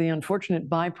is one of the unfortunate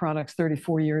byproducts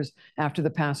 34 years after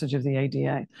the passage of the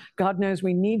ADA. God knows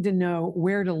we need to know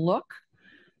where to look,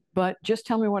 but just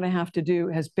tell me what I have to do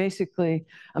has basically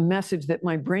a message that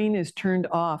my brain is turned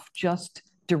off, just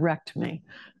direct me.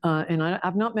 And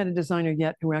I've not met a designer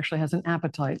yet who actually has an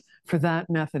appetite for that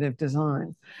method of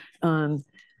design. And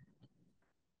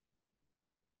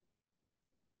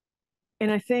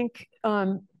I think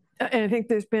And I think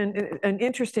there's been an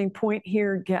interesting point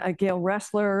here, Gail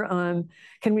Ressler.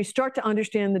 Can we start to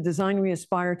understand the design we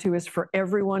aspire to is for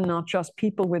everyone, not just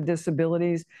people with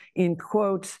disabilities, in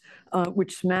quotes,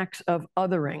 which smacks of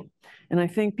othering? And I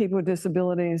think people with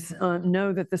disabilities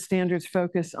know that the standards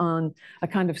focus on a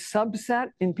kind of subset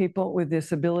in people with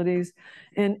disabilities.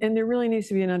 And there really needs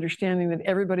to be an understanding that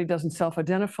everybody doesn't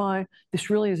self-identify. This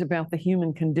really is about the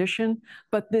human condition.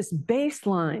 But this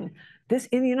baseline, this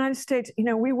in the United States, you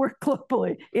know, we work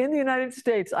globally. In the United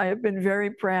States, I have been very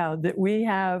proud that we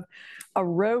have a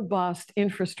robust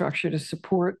infrastructure to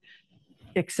support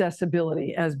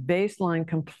accessibility as baseline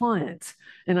compliance.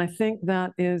 And I think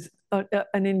that is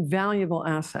an invaluable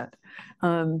asset.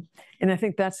 And I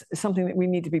think that's something that we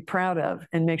need to be proud of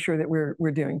and make sure that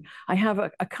we're doing. I have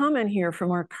a comment here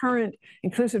from our current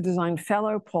Inclusive Design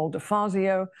Fellow, Paul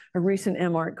DeFazio, a recent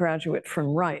MArch graduate from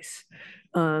Rice.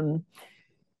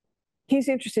 He's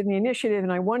interested in the initiative,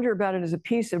 and I wonder about it as a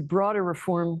piece of broader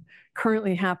reform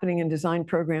currently happening in design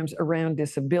programs around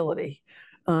disability.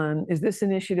 Is this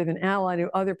initiative an ally to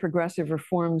other progressive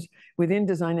reforms within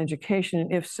design education?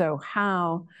 And if so,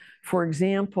 how? For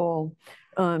example,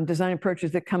 design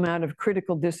approaches that come out of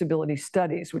critical disability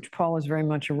studies, which Paul is very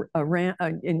much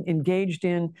engaged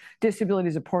in. Disability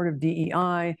is a part of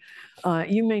DEI.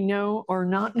 You may know or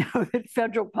not know that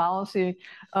federal policy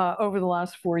over the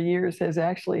last 4 years has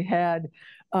actually had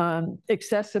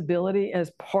accessibility as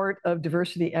part of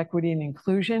diversity, equity, and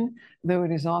inclusion, though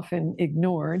it is often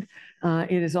ignored.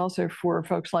 It is also for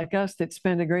folks like us that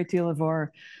spend a great deal of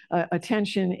our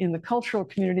attention in the cultural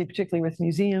community, particularly with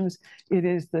museums. It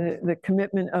is the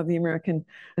commitment of the American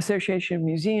Association of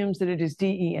Museums that it is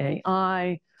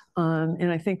DEAI.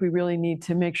 And I think we really need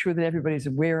to make sure that everybody's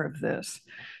aware of this.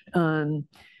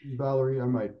 Valerie, I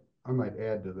might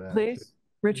add to that. Please,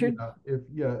 Richard.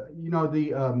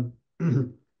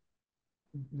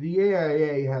 The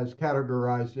AIA has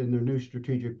categorized in their new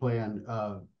strategic plan,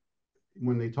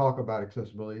 when they talk about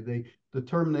accessibility, the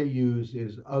term they use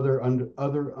is other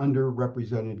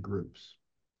underrepresented groups.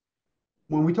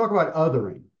 When we talk about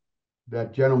othering,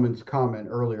 that gentleman's comment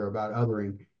earlier about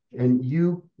othering, and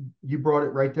you brought it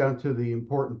right down to the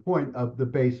important point of the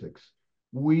basics.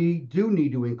 We do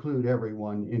need to include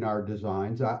everyone in our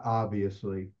designs,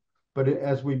 obviously, but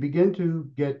as we begin to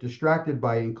get distracted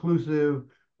by inclusive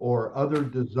or other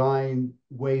design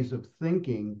ways of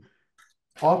thinking,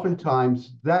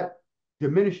 oftentimes that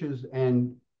diminishes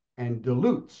and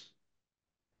dilutes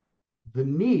the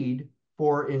need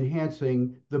for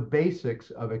enhancing the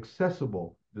basics of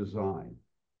accessible design.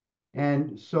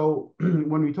 And so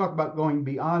when we talk about going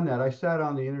beyond that, I sat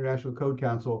on the International Code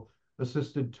Council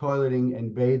Assisted Toileting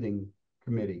and Bathing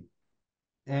Committee.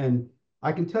 And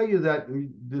I can tell you that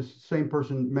this same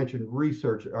person mentioned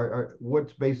research, or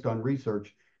what's based on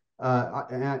research.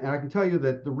 And I can tell you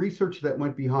that the research that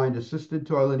went behind assisted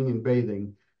toileting and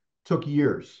bathing took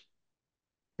years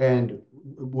and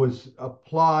was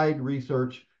applied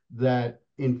research that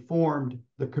informed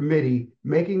the committee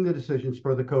making the decisions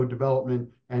for the code development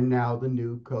and now the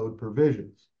new code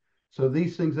provisions. So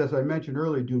these things, as I mentioned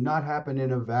earlier, do not happen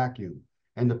in a vacuum.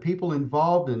 And the people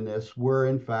involved in this were,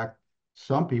 in fact,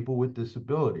 some people with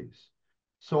disabilities.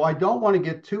 So I don't want to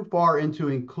get too far into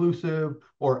inclusive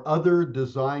or other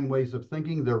design ways of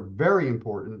thinking. They're very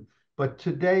important. But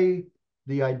today,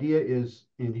 the idea is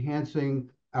enhancing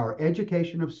our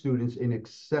education of students in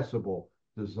accessible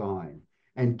design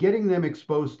and getting them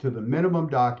exposed to the minimum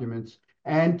documents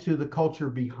and to the culture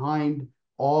behind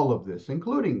all of this,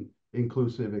 including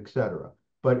inclusive, et cetera.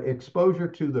 But exposure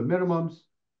to the minimums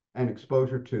and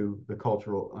exposure to the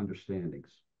cultural understandings.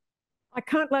 I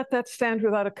can't let that stand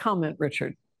without a comment,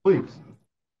 Richard. Please.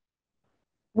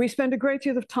 We spend a great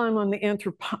deal of time on the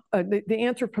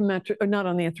anthropometric, or not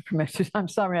on the anthropometric, I'm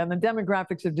sorry, on the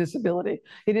demographics of disability.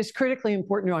 It is critically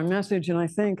important to our message, and I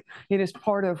think it is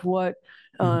part of what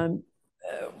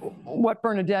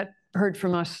Bernadette heard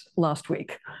from us last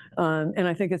week. And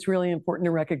I think it's really important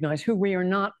to recognize who we are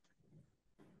not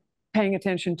paying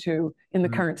attention to in the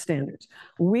current standards.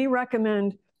 We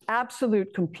recommend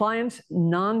absolute compliance,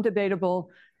 non-debatable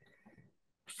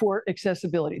for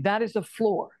accessibility. That is a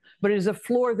floor, but it is a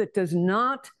floor that does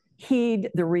not heed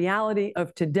the reality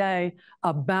of today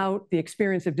about the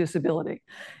experience of disability.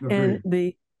 And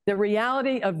the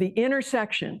reality of the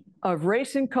intersection of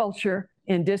race and culture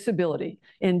and disability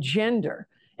and gender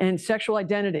and sexual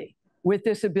identity with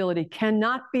disability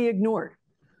cannot be ignored.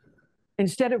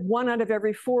 Instead of 1 out of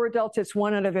every 4 adults, it's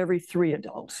 1 out of every 3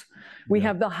 adults. We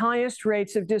have the highest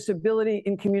rates of disability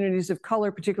in communities of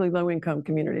color, particularly low-income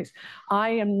communities. I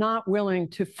am not willing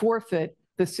to forfeit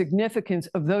the significance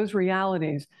of those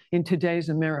realities in today's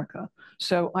America.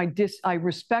 So I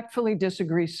respectfully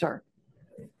disagree, sir.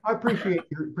 I appreciate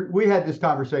we had this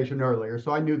conversation earlier,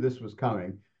 so I knew this was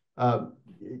coming.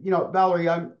 Valerie,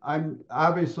 I'm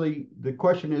obviously the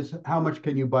question is how much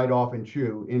can you bite off and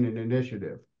chew in an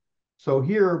initiative? So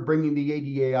here, bringing the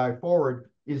ADAI forward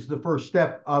is the first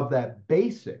step of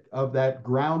that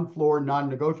ground floor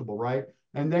non-negotiable, right?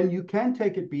 And then you can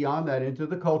take it beyond that into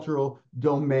the cultural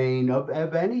domain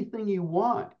of anything you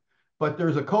want. But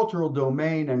there's a cultural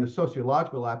domain and a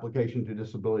sociological application to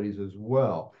disabilities as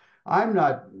well. I'm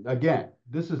not, again,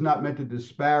 this is not meant to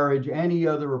disparage any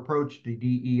other approach to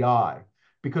DEI,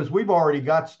 because we've already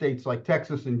got states like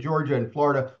Texas and Georgia and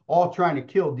Florida all trying to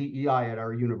kill DEI at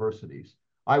our universities.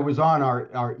 I was on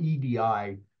our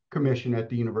EDI commission at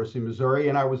the University of Missouri,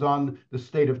 and I was on the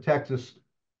state of Texas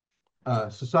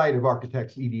Society of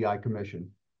Architects EDI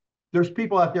commission. There's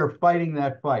people out there fighting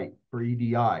that fight for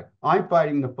EDI. I'm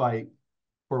fighting the fight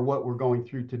for what we're going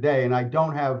through today, and I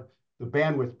don't have the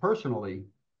bandwidth personally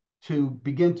to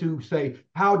begin to say,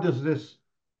 how is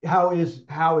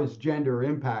gender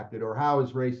impacted or how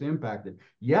is race impacted?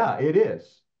 Yeah, it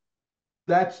is.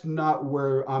 That's not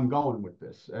where I'm going with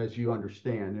this, as you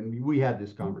understand. And we had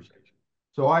this conversation.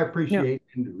 So I appreciate,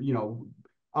 and,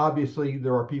 obviously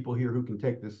there are people here who can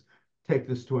take this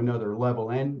to another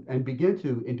level and begin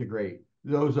to integrate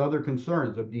those other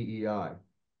concerns of DEI.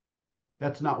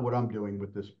 That's not what I'm doing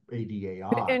with this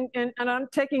ADAI. And I'm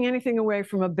taking anything away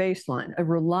from a baseline, a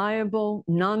reliable,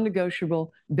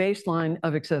 non-negotiable baseline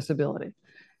of accessibility.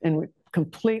 And we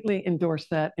completely endorse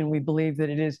that. And we believe that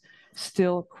it is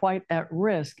still quite at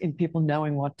risk in people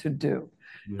knowing what to do.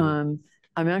 Yeah.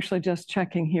 I'm actually just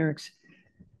checking here.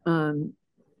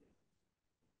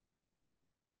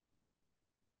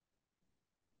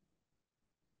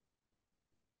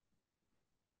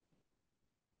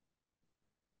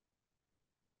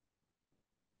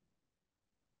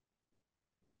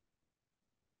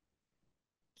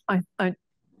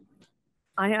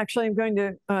 I actually am going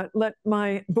to let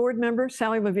my board member,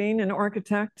 Sally Levine, an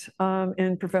architect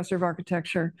and professor of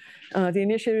architecture. The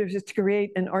initiative is to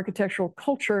create an architectural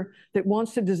culture that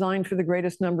wants to design for the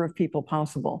greatest number of people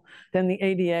possible. Then the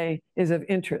ADA is of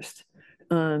interest.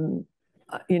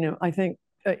 I think,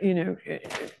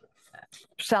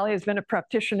 Sally has been a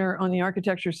practitioner on the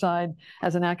architecture side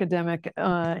as an academic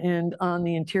and on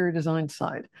the interior design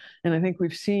side. And I think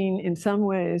we've seen in some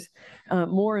ways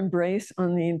more embrace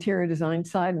on the interior design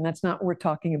side, and that's not what we're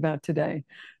talking about today.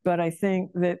 But I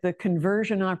think that the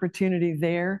conversion opportunity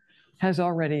there has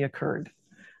already occurred.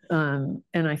 And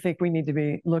I think we need to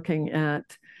be looking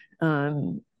at,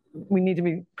 we need to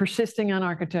be persisting on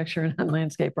architecture and on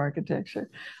landscape architecture.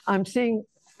 I'm seeing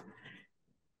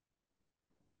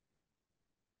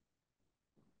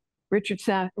Richard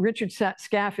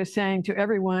Scaff is saying to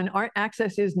everyone, art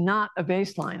access is not a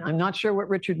baseline. I'm not sure what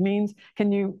Richard means.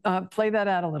 Can you play that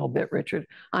out a little bit, Richard?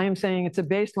 I am saying it's a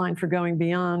baseline for going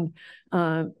beyond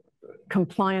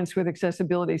compliance with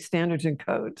accessibility standards and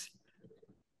codes.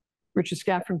 Richard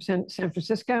Scaff from San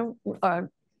Francisco.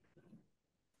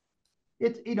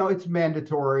 It's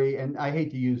mandatory, and I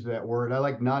hate to use that word. I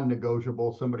like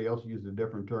non-negotiable. Somebody else used a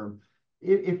different term.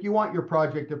 If you want your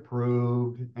project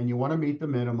approved and you want to meet the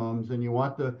minimums and you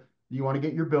want to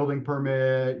get your building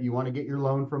permit, you want to get your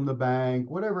loan from the bank,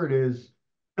 whatever it is,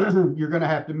 you're going to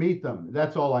have to meet them.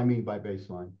 That's all I mean by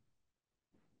baseline.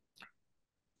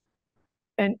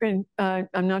 And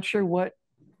I'm not sure what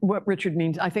Richard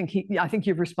means. I think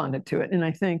you've responded to it. And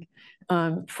I think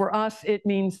for us, it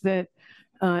means that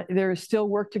there is still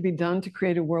work to be done to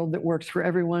create a world that works for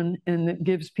everyone and that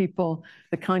gives people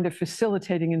the kind of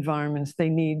facilitating environments they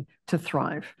need to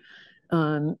thrive.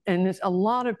 And a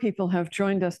lot of people have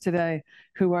joined us today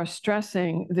who are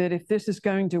stressing that if this is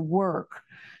going to work,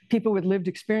 people with lived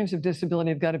experience of disability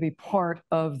have got to be part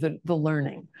of the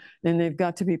learning, and they've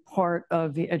got to be part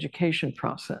of the education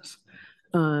process.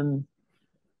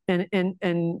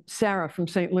 And Sarah from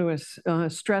St. Louis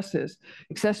stresses,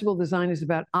 accessible design is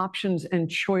about options and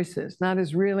choices. That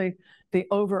is really the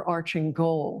overarching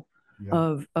goal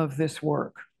of this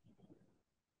work.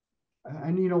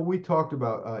 And, we talked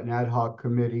about an ad hoc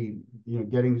committee,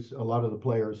 getting a lot of the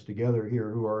players together here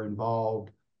who are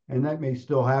involved, and that may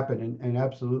still happen. And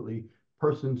absolutely,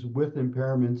 persons with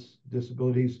impairments,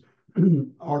 disabilities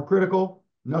are critical.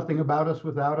 Nothing about us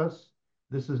without us.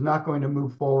 This is not going to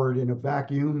move forward in a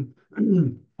vacuum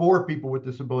for people with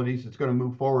disabilities. It's going to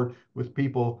move forward with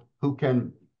people who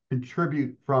can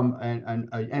contribute from an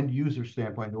end user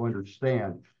standpoint, to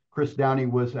understand. Chris Downey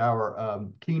was our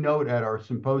keynote at our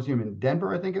symposium in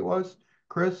Denver, I think it was,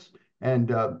 Chris. And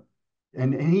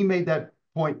he made that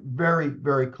point very,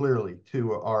 very clearly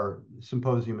to our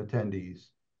symposium attendees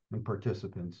and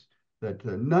participants that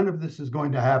none of this is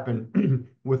going to happen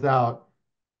without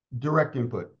direct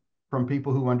input from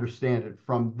people who understand it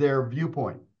from their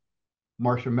viewpoint.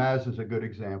 Marcia Maz is a good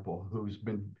example, who's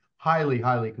been highly,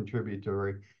 highly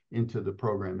contributory into the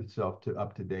program itself to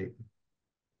up to date.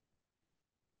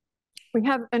 We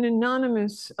have an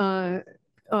anonymous attendee.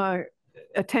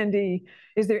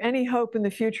 Is there any hope in the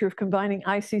future of combining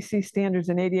ICC standards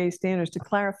and ADA standards to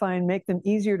clarify and make them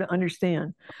easier to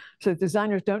understand so that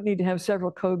designers don't need to have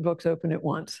several code books open at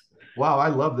once? Wow, I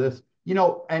love this. You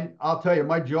know, and I'll tell you,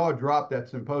 my jaw dropped at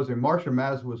symposium. Marcia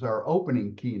Maz was our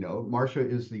opening keynote. Marcia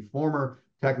is the former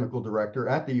technical director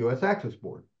at the U.S. Access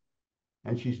Board,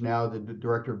 and she's now the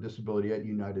director of disability at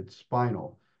United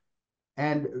Spinal.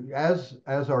 And as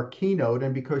our keynote,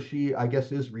 and because she, I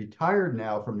guess, is retired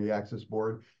now from the Access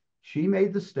Board, she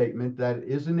made the statement that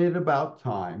isn't it about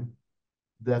time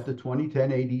that the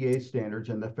 2010 ADA standards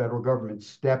and the federal government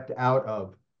stepped out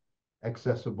of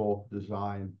accessible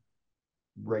design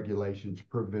regulations,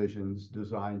 provisions,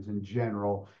 designs in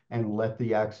general, and let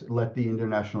the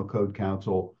International Code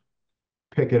Council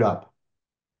pick it up.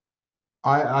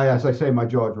 As I say, my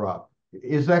jaw dropped.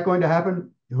 Is that going to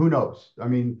happen? Who knows? I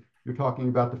mean, you're talking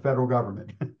about the federal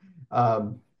government.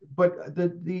 But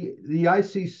the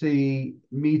ICC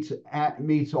meets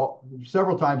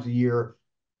several times a year,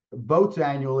 votes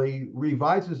annually,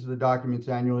 revises the documents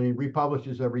annually,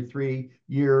 republishes every 3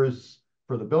 years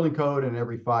for the building code and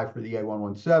every 5 for the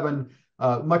A117,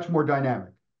 much more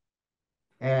dynamic.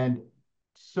 And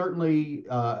certainly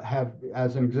have,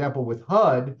 as an example with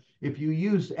HUD, if you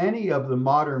use any of the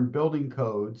modern building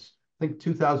codes, I think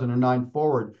 2009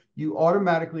 forward, you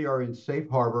automatically are in safe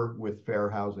harbor with fair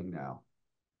housing now.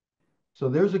 So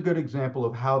there's a good example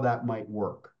of how that might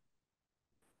work.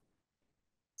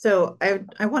 So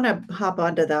I want to hop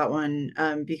onto that one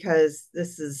because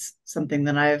this is something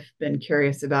that I've been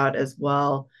curious about as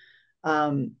well.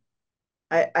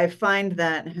 I find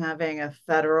that having a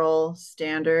federal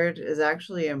standard is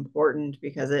actually important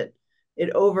because it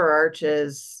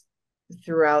overarches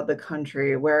throughout the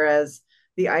country, whereas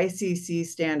the ICC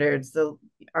standards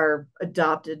are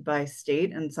adopted by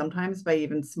state and sometimes by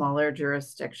even smaller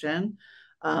jurisdiction.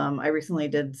 I recently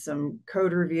did some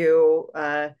code review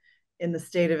in the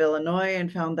state of Illinois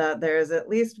and found that there's at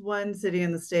least one city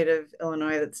in the state of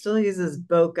Illinois that still uses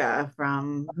BOCA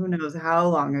from who knows how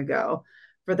long ago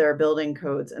for their building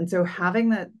codes. And so having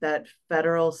that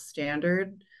federal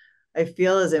standard, I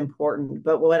feel is important.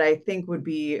 But what I think would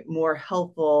be more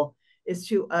helpful is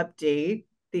to update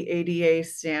the ADA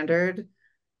standard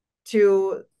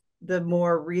to the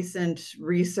more recent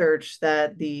research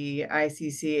that the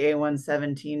ICC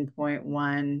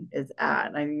A117.1 is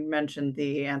at. You mentioned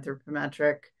the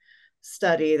anthropometric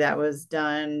study that was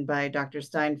done by Dr.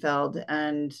 Steinfeld,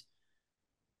 and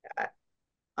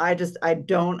I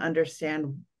don't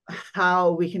understand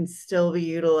how we can still be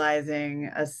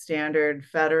utilizing a standard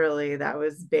federally that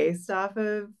was based off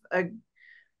of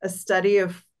a study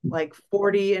of like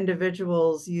 40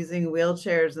 individuals using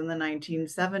wheelchairs in the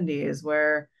 1970s,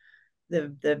 where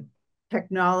the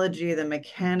technology, the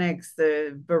mechanics,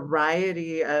 the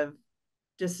variety of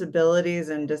disabilities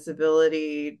and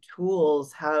disability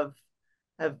tools have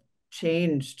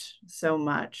changed so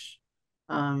much.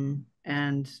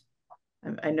 And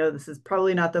I know this is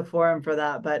probably not the forum for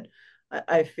that, but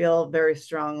I feel very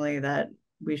strongly that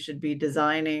we should be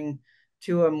designing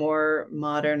to a more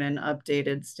modern and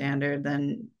updated standard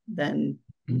than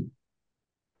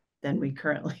we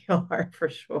currently are, for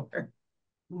sure.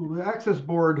 Well, the Access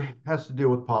Board has to deal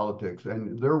with politics,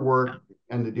 and their work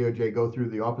and the DOJ go through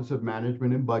the Office of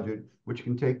Management and Budget, which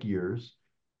can take years.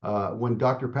 When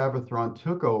Dr. Pavathran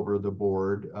took over the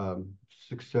board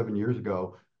 6-7 years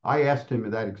ago, I asked him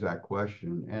that exact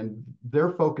question, and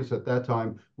their focus at that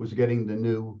time was getting the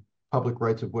new public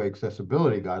rights of way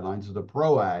accessibility guidelines, the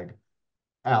PROAG,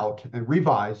 out and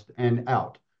revised and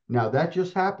out. Now that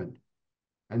just happened,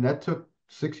 and that took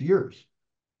 6 years.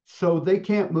 So they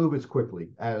can't move as quickly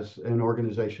as an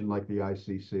organization like the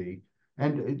ICC.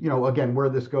 And, you know, again, where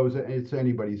this goes, it's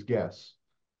anybody's guess.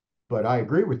 But I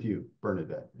agree with you,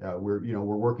 Bernadette. We're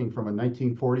working from a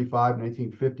 1945,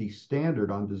 1950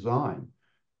 standard on design.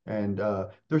 And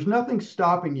there's nothing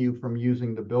stopping you from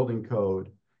using the building code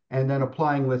and then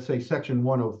applying, let's say, Section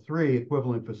 103,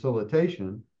 equivalent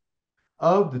facilitation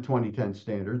of the 2010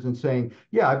 standards, and saying,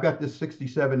 yeah, I've got this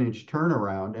 67-inch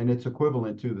turnaround and it's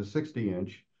equivalent to the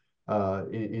 60-inch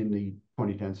in the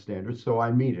 2010 standards, so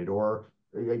I meet it. Or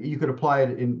you could apply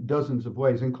it in dozens of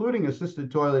ways, including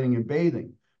assisted toileting and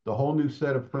bathing, the whole new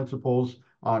set of principles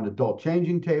on adult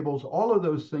changing tables, all of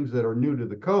those things that are new to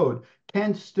the code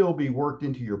can still be worked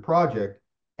into your project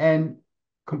and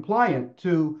compliant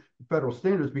to federal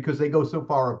standards because they go so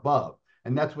far above.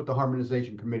 And that's what the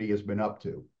Harmonization Committee has been up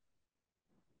to.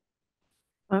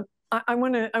 I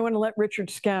want to let Richard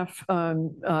Scaff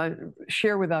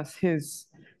share with us his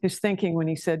thinking when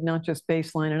he said not just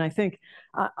baseline, and I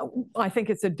think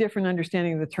it's a different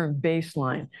understanding of the term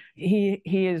baseline. He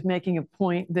is making a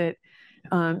point that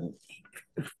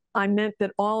I meant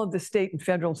that all of the state and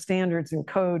federal standards and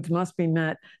codes must be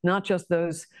met, not just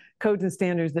those codes and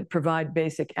standards that provide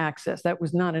basic access. That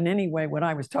was not in any way what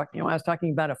I was talking about. I was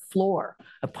talking about a floor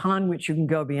upon which you can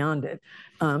go beyond it.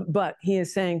 But he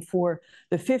is saying for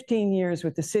the 15 years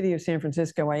with the city of San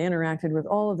Francisco, I interacted with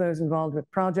all of those involved with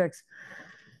projects,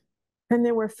 and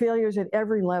there were failures at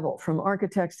every level, from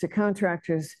architects to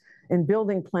contractors and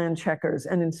building plan checkers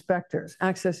and inspectors.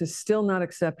 Access is still not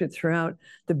accepted throughout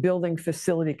the building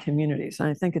facility communities. And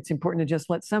I think it's important to just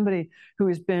let somebody who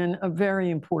has been a very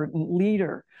important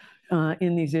leader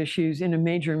in these issues in a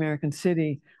major American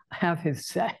city have his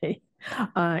say.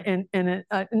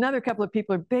 Another couple of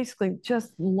people are basically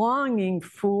just longing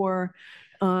for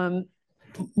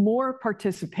more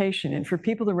participation and for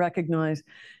people to recognize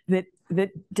that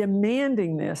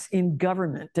demanding this in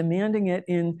government, demanding it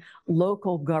in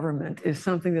local government is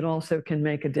something that also can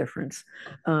make a difference.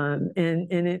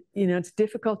 It's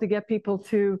difficult to get people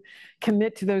to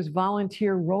commit to those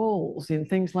volunteer roles in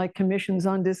things like commissions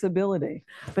on disability,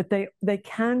 but they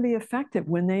can be effective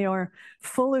when they are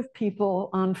full of people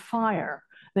on fire.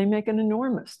 They make an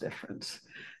enormous difference.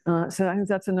 So I think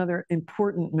that's another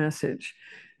important message.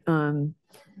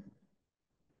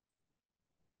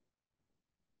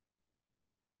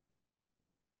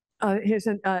 Here's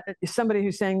somebody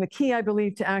who's saying the key, I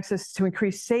believe, to access is to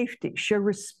increase safety, show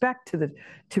respect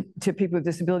to people with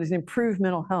disabilities, and improve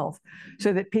mental health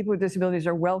so that people with disabilities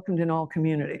are welcomed in all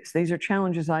communities. These are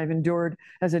challenges I've endured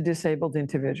as a disabled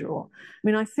individual. I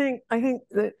mean, I think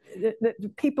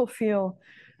that people feel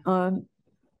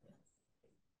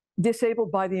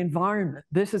disabled by the environment.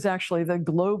 This is actually the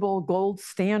global gold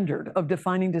standard of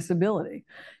defining disability.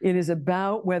 It is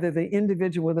about whether the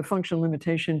individual with a functional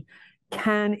limitation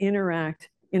can interact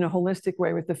in a holistic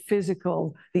way with the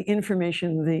physical, the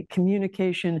information, the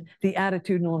communication, the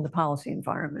attitudinal, and the policy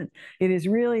environment. It is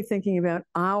really thinking about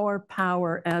our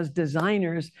power as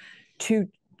designers to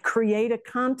create a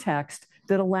context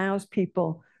that allows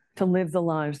people to live the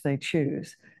lives they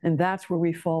choose. And that's where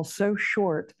we fall so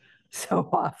short so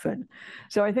often.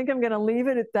 So I think I'm going to leave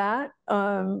it at that.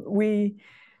 We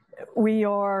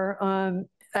are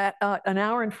at an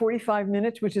hour and 45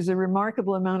 minutes, which is a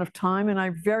remarkable amount of time. And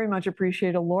I very much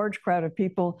appreciate a large crowd of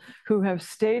people who have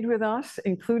stayed with us,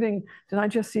 including, did I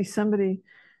just see somebody,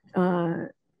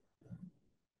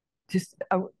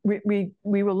 we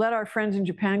will let our friends in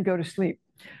Japan go to sleep.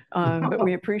 But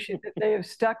we appreciate that they have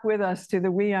stuck with us to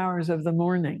the wee hours of the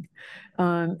morning.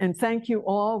 And thank you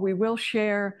all. We will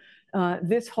share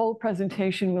this whole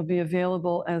presentation will be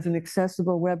available as an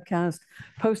accessible webcast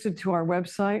posted to our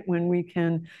website when we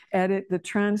can edit the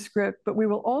transcript. But we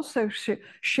will also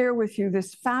share with you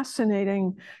this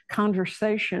fascinating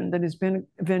conversation that has been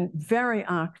very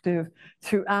active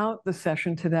throughout the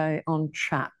session today on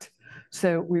chat.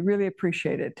 So we really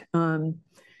appreciate it. And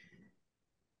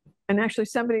actually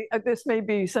somebody, this may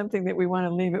be something that we want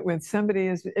to leave it with. Somebody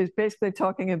is basically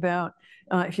talking about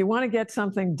if you want to get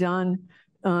something done,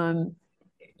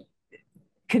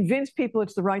 convince people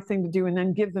it's the right thing to do and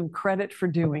then give them credit for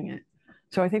doing it.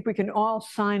 So I think we can all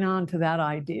sign on to that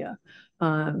idea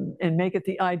and make it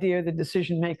the idea of the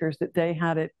decision makers that they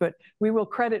had it. But we will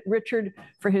credit Richard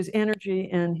for his energy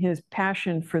and his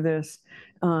passion for this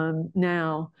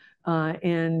now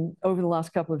and over the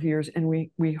last couple of years, and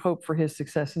we hope for his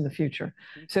success in the future.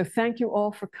 So thank you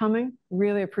all for coming.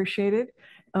 Really appreciate it.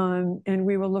 And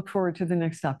we will look forward to the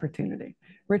next opportunity.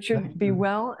 Richard, be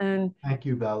well. And thank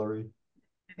you, Valerie.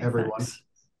 Everyone.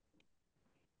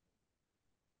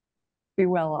 Be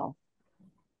well all.